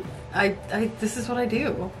then this is what I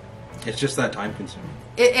do. It's just that time consuming.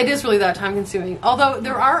 It is really that time consuming. Although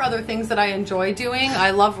there are other things that I enjoy doing.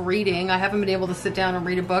 I love reading. I haven't been able to sit down and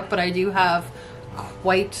read a book, but I do have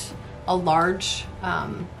quite a large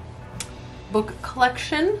book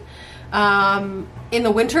collection. In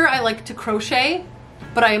the winter, I like to crochet,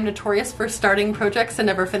 but I am notorious for starting projects and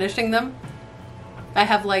never finishing them. I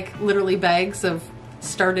have like literally bags of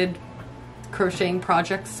started crocheting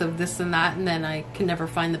projects of this and that, and then I can never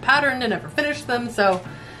find the pattern and never finish them. So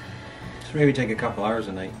maybe take a couple hours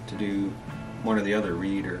a night to do one or the other,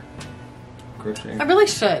 read or crochet. I really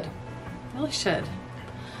should.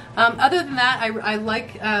 Other than that, I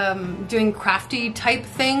like doing crafty type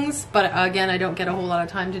things, but again, I don't get a whole lot of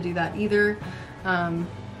time to do that either. I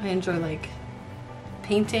enjoy like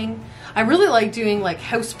painting. I really like doing like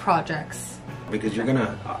house projects. Because you're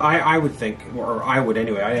gonna, I would think, or I would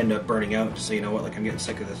anyway, I'd end up burning out to say, you know what, like I'm getting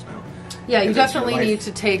sick of this now. Yeah, you definitely need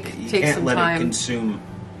to take some time. You can't let it consume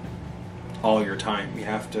all your time. You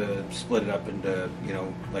have to split it up into, you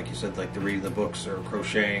know, like you said, like the reading the books or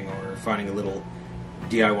crocheting or finding a little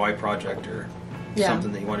DIY project or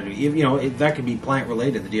something that you want to do. You know, that could be plant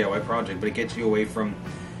related, the DIY project, but it gets you away from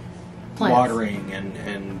plants. Watering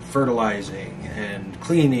and fertilizing and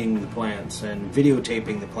cleaning the plants and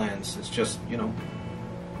videotaping the plants. It's just, you know,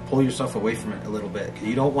 pull yourself away from it a little bit, because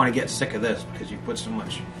you don't want to get sick of this because you put so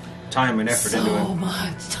much time and effort into it. So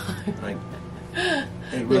much time. Like,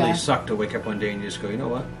 it really sucked to wake up one day and you just go, you know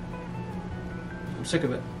what? I'm sick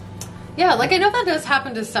of it. Yeah, like I know that does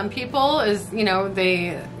happen to some people, is, you know,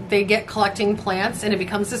 they get collecting plants and it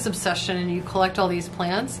becomes this obsession and you collect all these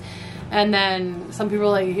plants, and then some people are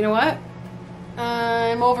like, you know what?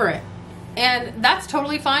 I'm over it. And that's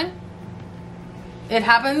totally fine. It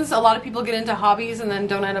happens. A lot of people get into hobbies and then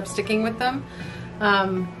don't end up sticking with them.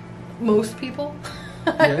 Most people,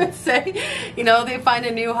 I would say. You know, they find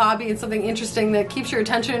a new hobby and something interesting that keeps your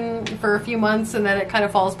attention for a few months and then it kind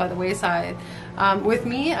of falls by the wayside. With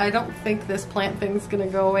me, I don't think this plant thing's going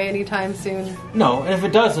to go away anytime soon. No, and if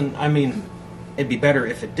it doesn't, I mean, it'd be better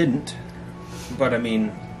if it didn't. But, I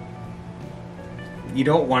mean, you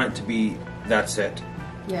don't want it to be, that's it.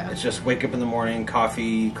 Yeah. It's just wake up in the morning,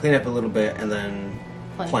 coffee, clean up a little bit, and then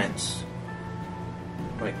plants.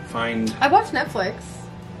 Like, find... I watch Netflix.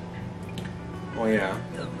 Oh, yeah.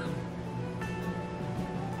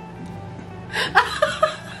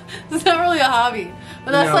 It's not really a hobby.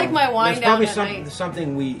 But that's like my wind down at night.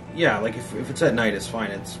 Something we, like if it's at night, it's fine.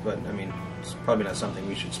 But I mean, it's probably not something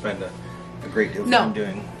we should spend a great deal of time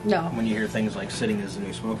doing. No. When you hear things like sitting is the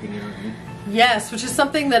new smoking, you know what I mean? Yes, which is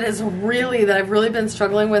something that I've really been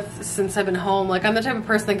struggling with since I've been home. Like, I'm the type of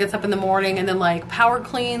person that gets up in the morning and then like power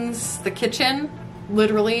cleans the kitchen.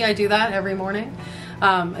 Literally, I do that every morning.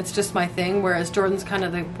 It's just my thing. Whereas Jordan's kind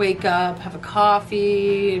of like wake up, have a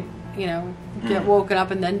coffee, you know, get woken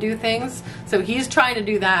up and then do things. So he's trying to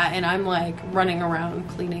do that, and I'm like running around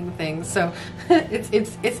cleaning things. So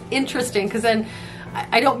it's interesting because then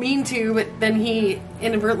I don't mean to, but then he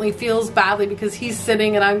inadvertently feels badly because he's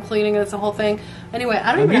sitting and I'm cleaning, and it's a whole thing. Anyway,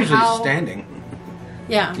 I don't even know how. Usually standing.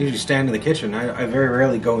 Yeah. Usually stand in the kitchen. I very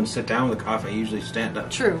rarely go and sit down with a coffee. I usually stand up.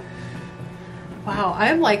 True. Wow,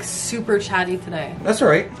 I'm like super chatty today. That's all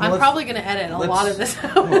right. I'm probably going to edit a lot of this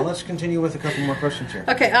out. Well, let's continue with a couple more questions here.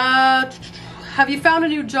 Okay, have you found a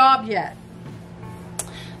new job yet?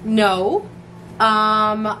 No.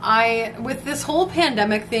 With this whole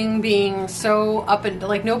pandemic thing being so up and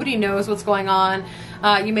like nobody knows what's going on.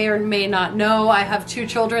 You may or may not know, I have 2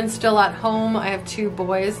 children still at home. I have 2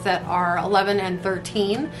 boys that are 11 and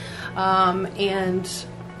 13. And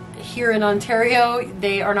here in Ontario,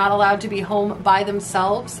 they are not allowed to be home by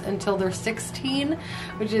themselves until they're 16,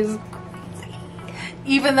 which is crazy.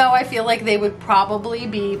 Even though I feel like they would probably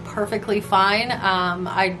be perfectly fine,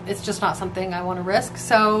 it's just not something I want to risk.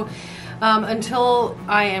 So until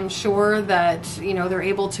I am sure that, you know, they're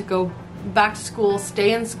able to go back to school,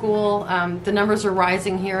 stay in school, the numbers are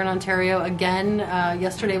rising here in Ontario again.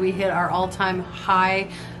 Yesterday we hit our all-time high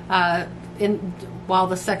while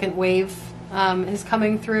the second wave is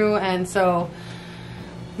coming through, and so,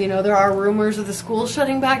 you know, there are rumors of the schools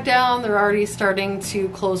shutting back down. They're already starting to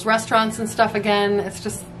close restaurants and stuff again. It's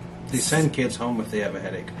just... They send kids home if they have a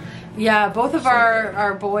headache. Yeah, both of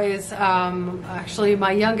our boys, actually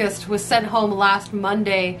my youngest was sent home last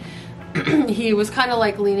Monday. He was kind of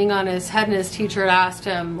like leaning on his head, and his teacher had asked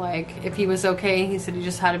him like if he was okay. He said he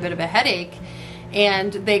just had a bit of a headache.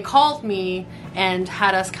 And they called me and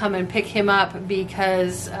had us come and pick him up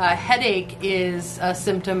because a headache is a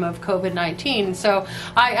symptom of COVID-19. So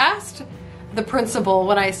I asked the principal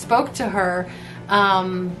when I spoke to her,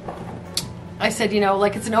 I said, you know,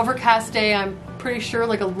 like it's an overcast day. I'm pretty sure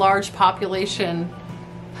like a large population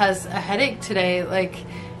has a headache today. Like,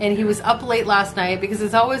 and he was up late last night because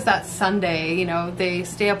it's always that Sunday, you know, they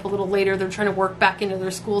stay up a little later. They're trying to work back into their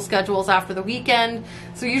school schedules after the weekend.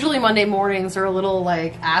 So usually Monday mornings are a little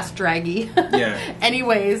like ass draggy. Yeah.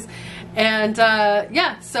 Anyways. And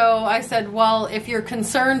yeah, so I said, well, if you're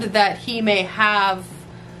concerned that he may have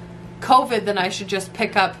COVID, then I should just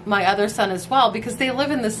pick up my other son as well because they live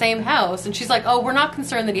in the same house. And she's like, oh, we're not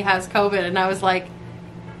concerned that he has COVID. And I was like,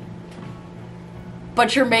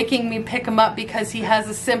 but you're making me pick him up because he has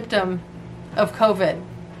a symptom of COVID.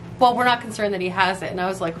 Well, we're not concerned that he has it. And I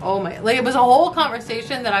was like, oh my, like it was a whole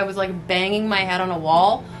conversation that I was like banging my head on a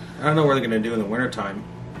wall. I don't know what they're going to do in the wintertime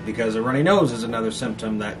because a runny nose is another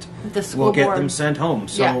symptom that will get them sent home.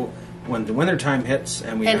 So when the wintertime hits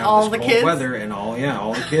and we have all this the cold kids? weather and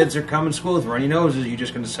all the kids are coming to school with runny noses, you're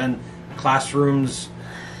just going to send classrooms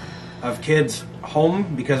of kids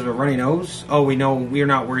home because of a runny nose. Oh, we know we're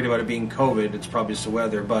not worried about it being COVID. It's probably just the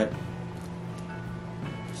weather, but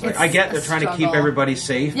like, I get they're trying to keep everybody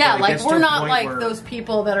safe. Yeah, like we're not like those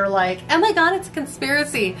people that are like, oh my god, it's a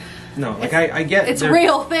conspiracy. No, like I get it's a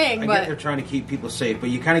real thing. I get they're trying to keep people safe, but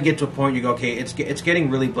you kind of get to a point you go, okay, it's getting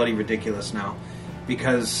really bloody ridiculous now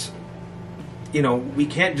because, you know, we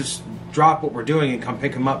can't just drop what we're doing and come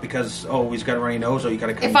pick him up because, oh, he's got a runny nose, or you got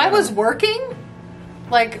to come If I was working,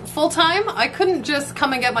 Like full time, I couldn't just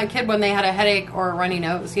come and get my kid when they had a headache or a runny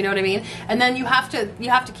nose, you know what I mean? And then you have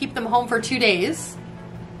to keep them home for 2 days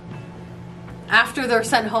after they're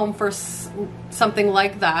sent home for something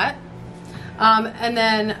like that. And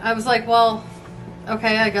then I was like, well,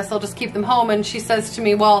 okay, I guess I'll just keep them home. And she says to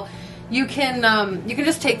me, well, you can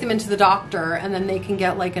just take them into the doctor and then they can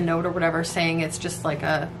get like a note or whatever saying it's just like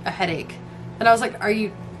a headache. And I was like,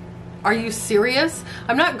 are you serious?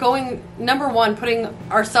 I'm not going, number one, putting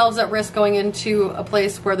ourselves at risk going into a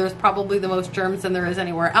place where there's probably the most germs than there is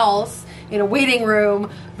anywhere else, in a waiting room,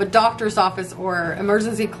 of a doctor's office or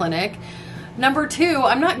emergency clinic. Number two,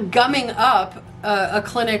 I'm not gumming up a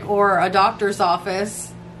clinic or a doctor's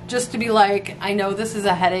office just to be like, I know this is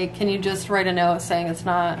a headache. Can you just write a note saying it's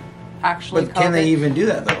not actually But COVID? can they even do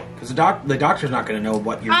that though? Because the doctor's not going to know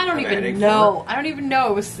what you're. I don't even know. I don't even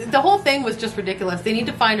know. The whole thing was just ridiculous. They need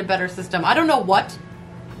to find a better system. I don't know what.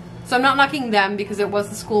 So I'm not knocking them because it was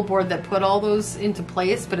the school board that put all those into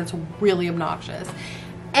place, but it's really obnoxious.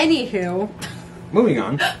 Anywho. Moving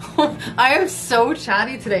on. I am so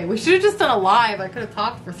chatty today. We should have just done a live. I could have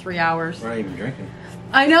talked for 3 hours. We're not even drinking.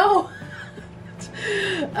 I know.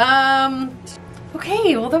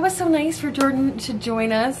 Okay, well that was so nice for Jordan to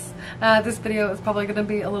join us. This video is probably going to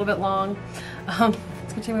be a little bit long. It's going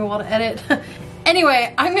to take me a while to edit.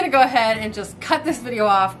 Anyway, I'm going to go ahead and just cut this video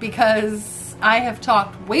off because I have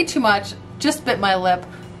talked way too much. Just bit my lip.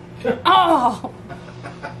 Oh!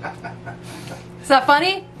 Is that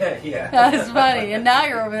funny? Yeah. That's funny. And now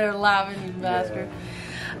you're over there laughing, you bastard.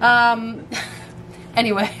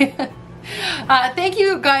 Anyway. Thank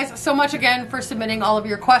you guys so much again for submitting all of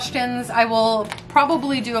your questions. I will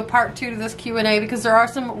probably do a part 2 to this Q&A because there are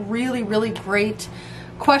some really, really great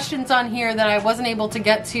questions on here that I wasn't able to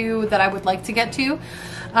get to that I would like to get to.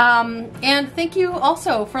 And thank you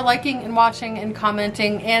also for liking and watching and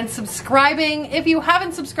commenting and subscribing. If you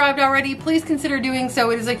haven't subscribed already, please consider doing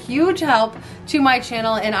so. It is a huge help to my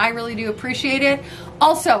channel and I really do appreciate it.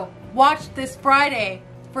 Also, watch this Friday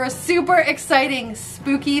for a super exciting,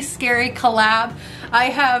 spooky, scary collab. I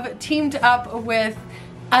have teamed up with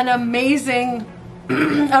an amazing,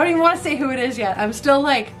 I don't even want to say who it is yet. I'm still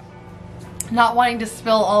like not wanting to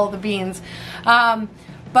spill all the beans.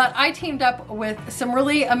 But I teamed up with some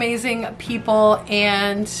really amazing people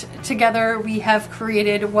and together we have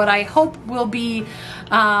created what I hope will be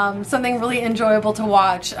something really enjoyable to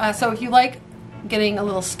watch. So if you like getting a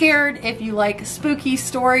little scared, if you like spooky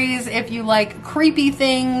stories, if you like creepy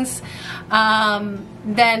things,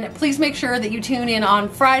 then please make sure that you tune in on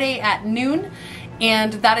Friday at noon.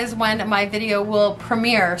 And that is when my video will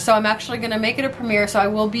premiere. So I'm actually going to make it a premiere, so I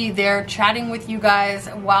will be there chatting with you guys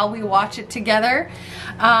while we watch it together.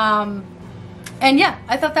 And yeah,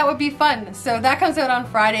 I thought that would be fun. So that comes out on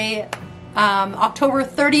Friday, October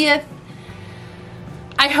 30th.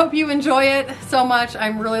 I hope you enjoy it so much.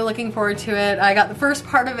 I'm really looking forward to it. I got the first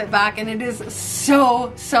part of it back and it is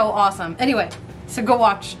so, so awesome. Anyway, so go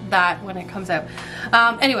watch that when it comes out.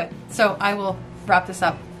 Anyway, so I will wrap this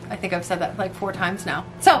up. I think I've said that like 4 times now.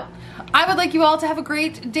 So I would like you all to have a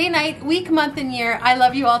great day, night, week, month, and year. I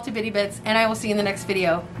love you all to bitty bits, and I will see you in the next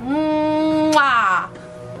video. Mwah!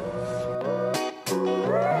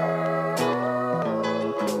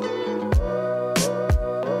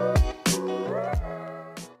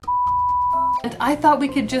 And I thought we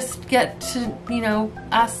could just get to, you know,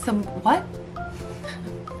 ask some, what?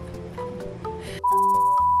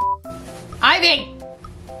 Ivy!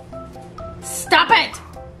 Stop it!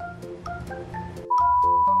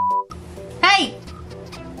 Hey!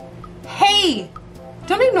 Hey!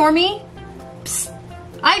 Don't ignore me. Psst.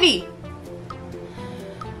 Ivy!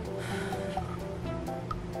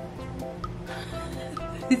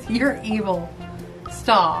 You're evil.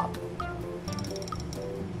 Stop.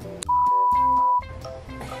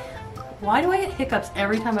 Why do I get hiccups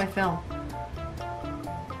every time I film?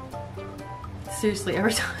 Seriously,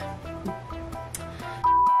 every time.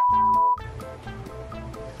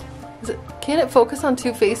 Can it focus on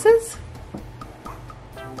 2 faces?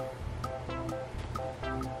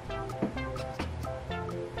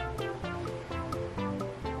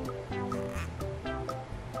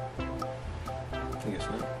 I guess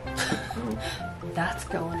not. That's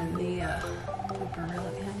going in the blooper reel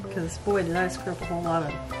at the end, because boy did I screw up a whole lot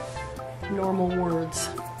of normal words.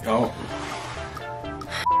 Oh.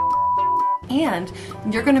 And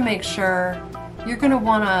you're gonna make sure, you're gonna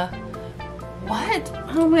wanna, what?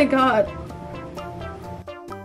 Oh my god.